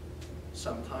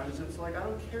 Sometimes it's like, I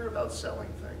don't care about selling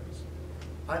things.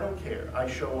 I don't care. I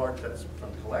show art that's from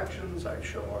collections. I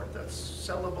show art that's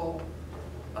sellable.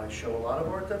 I show a lot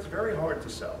of art that's very hard to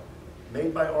sell,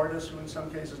 made by artists who in some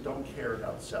cases don't care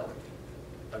about selling.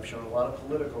 I've shown a lot of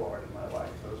political art in my life.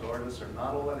 Those artists are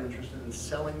not all that interested in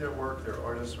selling their work. They're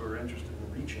artists who are interested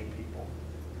in reaching people.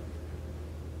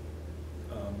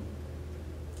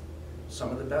 Some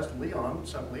of the best, Leon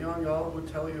Yall would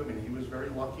tell you, I mean, he was very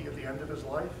lucky at the end of his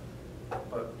life,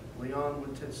 but Leon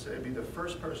would be the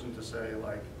first person to say,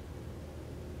 like,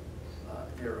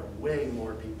 there are way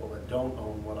more people that don't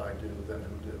own what I do than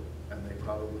who do, and they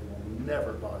probably will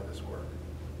never buy this work.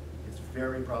 It's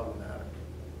very problematic.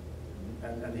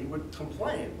 And he would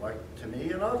complain, like, to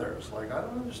me and others, like, I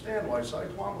don't understand why Cy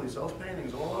Twombly sells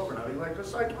paintings all over now. He's like,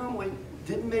 because Cy Twombly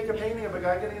didn't make a painting of a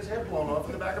guy getting his head blown off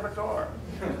in the back of a car.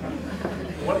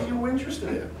 What are you interested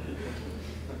in?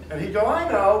 And he'd go, I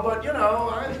know, but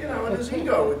and his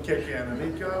ego would kick in, and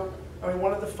he'd go, I mean,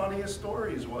 one of the funniest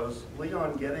stories was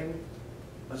Leon getting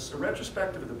a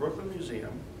retrospective at the Brooklyn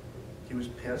Museum. He was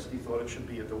pissed, he thought it should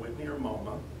be at the Whitney or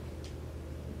MoMA.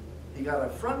 He got a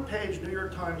front page New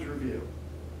York Times review,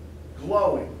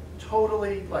 glowing,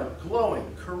 totally like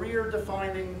glowing, career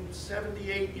defining,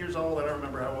 78 years old, I don't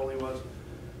remember how old he was.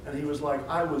 And he was like,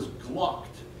 I was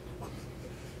glucked.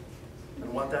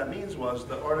 And what that means was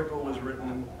the article was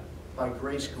written by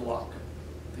Grace Gluck,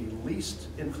 the least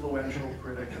influential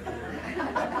critic of the year.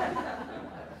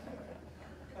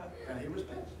 And he was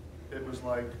pissed. It was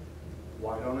like,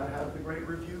 why don't I have the great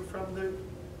review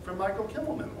from Michael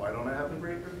Kimmelman? Why don't I have the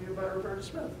great review by Roberta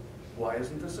Smith? Why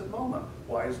isn't this at MoMA?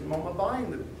 Why isn't MoMA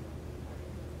buying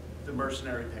the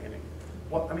mercenary painting?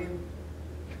 What, I mean,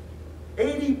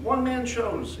 80 one-man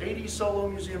shows, 80 solo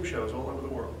museum shows all over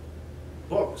the world.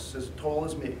 Books as tall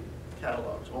as me,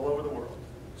 catalogs all over the world.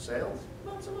 Sales,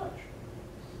 not so much.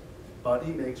 But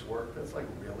he makes work that's like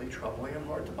really troubling and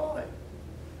hard to buy.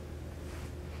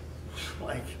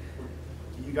 Like,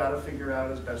 you got to figure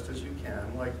out as best as you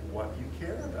can, like, what you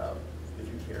care about. If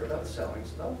you care about selling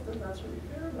stuff, then that's what you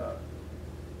care about.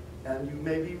 And you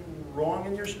may be wrong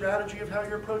in your strategy of how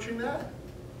you're approaching that.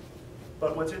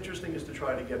 But what's interesting is to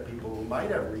try to get people who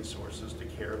might have resources to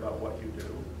care about what you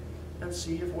do, and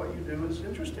see if what you do is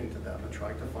interesting to them, and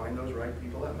try to find those right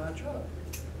people that match up.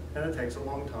 And it takes a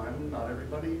long time, and not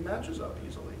everybody matches up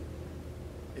easily.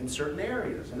 In certain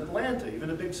areas, in Atlanta, even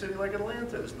a big city like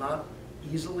Atlanta is not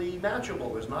easily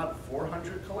matchable. There's not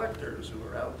 400 collectors who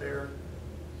are out there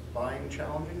buying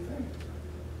challenging things.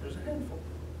 There's a handful.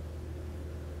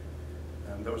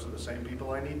 And those are the same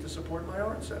people I need to support my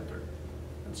art center.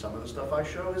 And some of the stuff I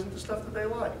show isn't the stuff that they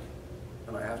like.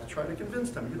 And I have to try to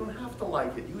convince them, you don't have to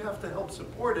like it, you have to help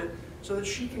support it so that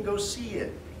she can go see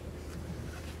it.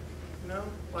 You know,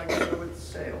 like, so it's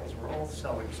sales, we're all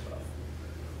selling stuff.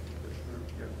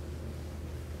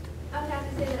 I would have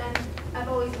to say that I've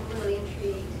always been really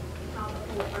intrigued in how the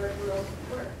whole art world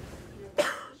works.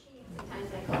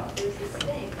 Sometimes I call it, there's this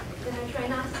thing. Then I try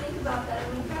not to think about that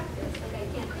in practice. Like, I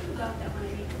can't think about that when I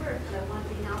make work, but I want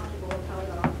to be knowledgeable of how it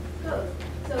all goes.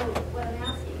 So what I'm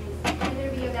asking is, can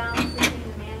there be a balance between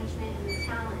the management and the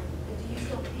talent? And do you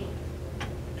still paint?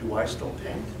 Do I still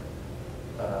paint?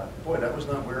 Boy, that was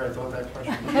not where I thought that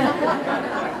question was.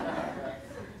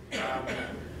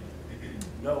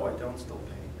 No, I don't still paint.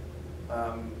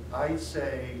 I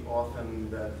say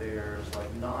often that there's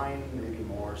like 9, maybe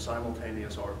more,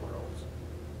 simultaneous art worlds.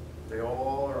 They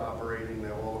all are operating,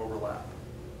 they all overlap.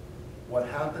 What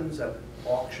happens at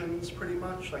auctions pretty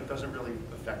much like doesn't really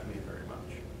affect me very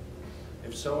much.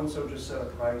 If so-and-so just set a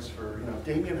price for,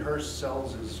 Damien Hirst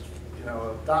sells his,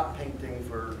 a dot painting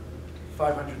for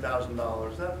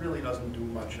 $500,000, that really doesn't do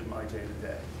much in my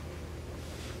day-to-day.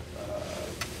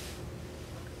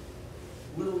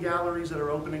 Little galleries that are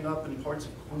opening up in parts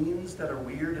of Queens that are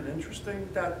weird and interesting,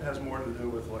 that has more to do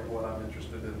with like what I'm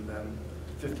interested in than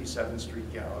 57th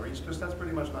Street galleries, because that's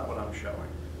pretty much not what I'm showing.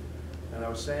 And I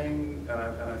was saying, and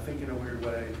I think in a weird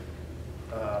way,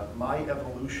 my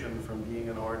evolution from being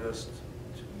an artist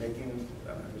to making,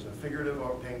 I was a figurative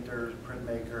art painter,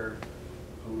 printmaker,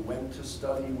 who went to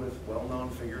study with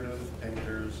well-known figurative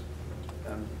painters,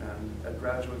 and at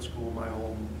graduate school my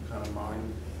whole kind of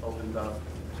mind opened up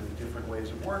to different ways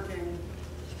of working.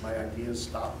 My ideas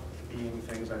stopped being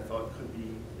things I thought could be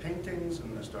paintings,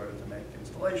 and I started to make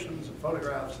installations and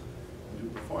photographs and do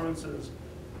performances.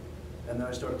 And then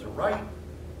I started to write,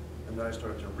 and then I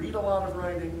started to read a lot of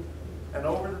writing, and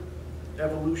over the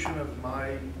evolution of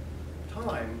my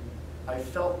time, I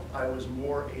felt I was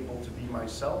more able to be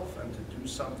myself and to do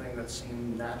something that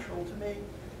seemed natural to me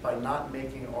by not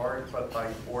making art, but by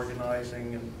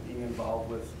organizing and being involved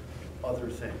with other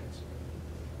things.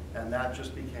 And that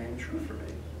just became true for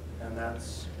me. And I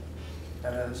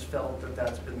just felt that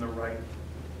that's been the right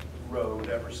road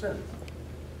ever since.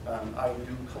 I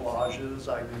do collages,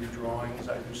 I do drawings,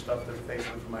 I do stuff that's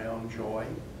basically for my own joy.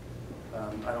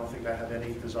 I don't think I have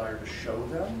any desire to show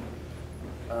them.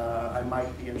 I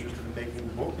might be interested in making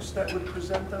books that would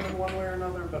present them in one way or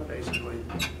another, but basically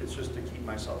it's just to keep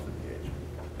myself engaged.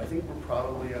 I think we're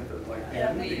probably at the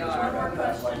end we because are. we're at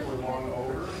that, we're long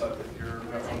over, but if you're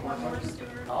take one more, Stuart?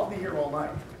 I'll be here all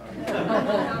night.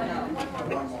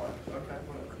 One more. Okay,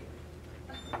 whatever.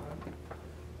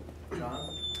 John?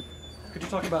 Could you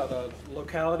talk about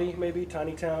locality, maybe,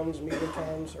 tiny towns, medium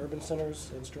towns, urban centers,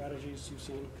 and strategies you've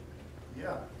seen?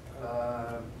 Yeah.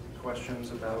 Questions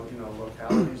about,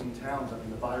 localities and towns. I mean,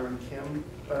 the Byron Kim,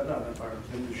 not Byron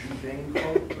Kim, the Zhu Bing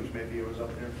quote, which maybe it was up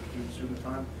there for student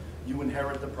time. You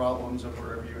inherit the problems of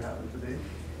wherever you happen to be.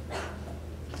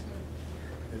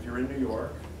 If you're in New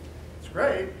York, it's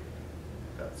great.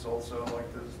 That's also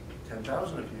like there's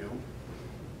 10,000 of you,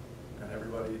 and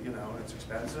everybody, it's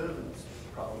expensive and it's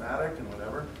problematic and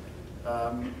whatever.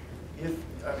 I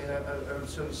would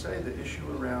sort of say the issue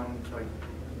around like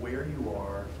where you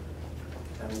are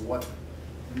and what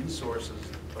resources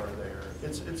are there.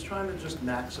 It's trying to just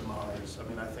maximize. I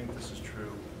mean, I think this is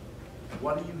true.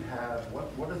 What do you have?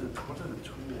 What are the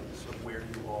tools of where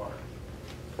you are?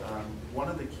 One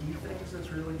of the key things that's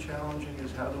really challenging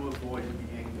is how to avoid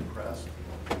being depressed,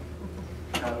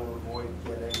 how to avoid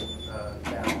getting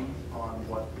down on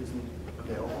what isn't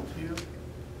available to you.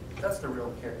 That's the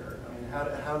real kicker. I mean,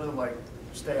 how to like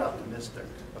stay optimistic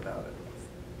about it.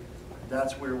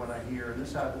 That's where when I hear, and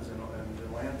this happens in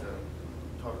Atlanta,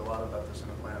 we talk a lot about this in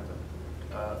Atlanta,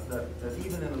 that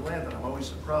even in Atlanta, I'm always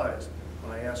surprised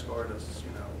when I ask artists,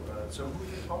 so who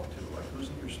do you talk to? Like, who's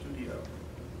in your studio?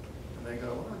 And they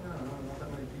go, well, no, not that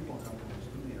many people come to the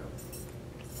studio.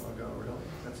 I'll go, really?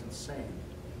 That's insane.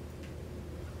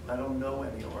 I don't know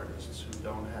any artists who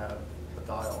don't have a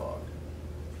dialogue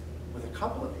with a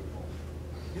couple of people.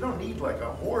 You don't need like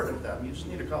a horde of them, you just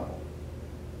need a couple.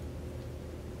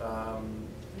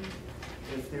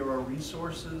 If there are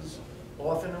resources,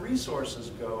 often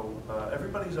resources go,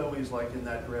 everybody's always like in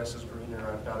that grass is greener,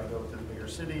 I've got to go to the bigger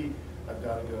city, I've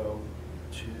got to go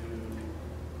to,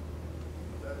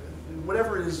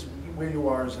 whatever it is where you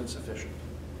are is insufficient.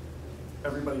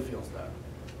 Everybody feels that.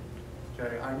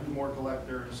 Okay, I need more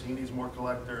collectors, he needs more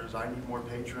collectors, I need more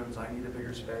patrons, I need a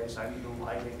bigger space, I need the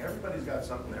lighting, everybody's got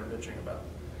something they're bitching about.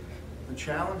 The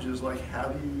challenge is like, how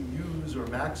do you use or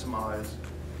maximize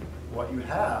what you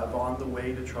have on the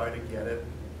way to try to get it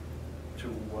to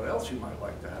what else you might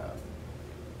like to have.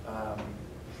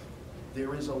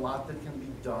 There is a lot that can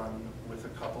be done with a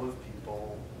couple of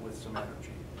people with some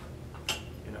energy.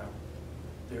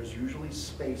 There's usually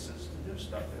spaces to do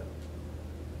stuff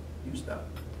in. Use them.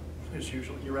 There's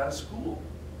usually, you're at a school.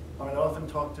 I mean, I often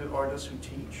talk to artists who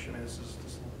teach. I mean,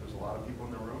 there's a lot of people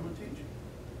in the room who teach.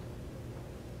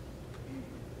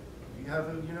 You have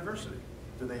a university.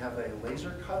 Do they have a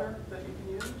laser cutter that you can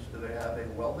use? Do they have a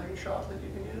welding shop that you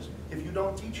can use? If you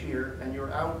don't teach here and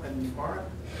you're out and you aren't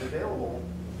available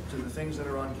to the things that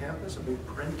are on campus, a big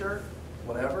printer,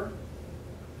 whatever,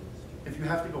 if you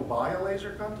have to go buy a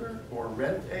laser cutter or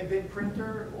rent a big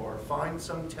printer or find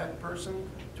some tech person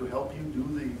to help you do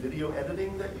the video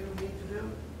editing that you need to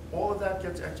do, all of that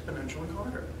gets exponentially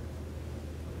harder.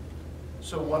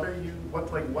 So what do you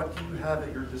have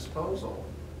at your disposal?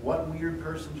 What weird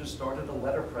person just started a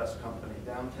letterpress company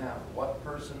downtown? What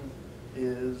person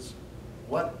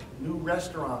what new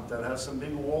restaurant that has some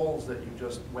big walls that you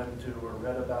just went to or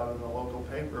read about in the local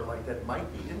paper, like that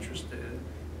might be interested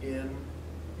in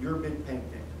your big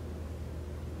painting?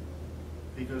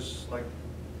 Because like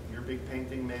your big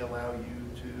painting may allow you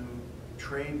to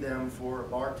trade them for a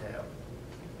bar tab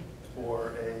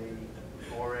or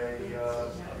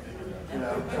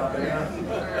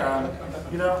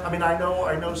I mean, I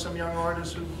know some young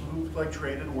artists who like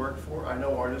traded work for. I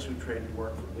know artists who traded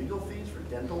work for legal fees, for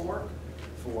dental work,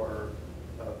 for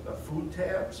food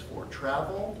tabs, for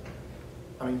travel.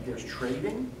 I mean, there's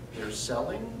trading, there's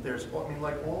selling,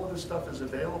 like all of this stuff is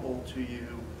available to you,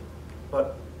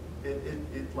 but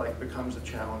it like becomes a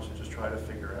challenge to just try to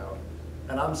figure out.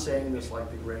 And I'm saying this like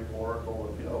the great oracle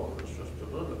of, it's just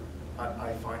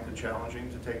I find it challenging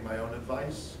to take my own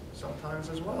advice sometimes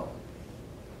as well.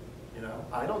 You know,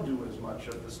 I don't do as much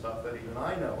of the stuff that even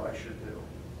I know I should do.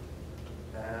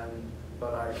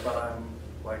 But I'm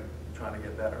like trying to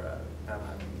get better at it, and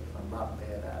I'm not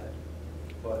bad at it.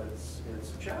 But it's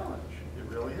a challenge. It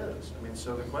really is. I mean,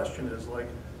 so the question is, like,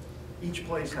 each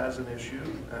place has an issue,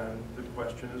 and the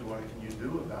question is, what can you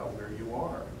do about where you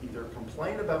are? Either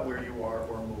complain about where you are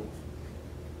or move.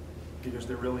 Because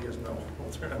there really is no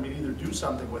alternative. I mean, either do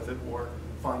something with it or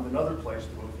find another place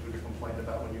to move to complain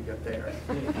about when you get there.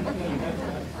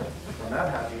 On that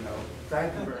happy note,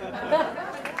 thank you very much.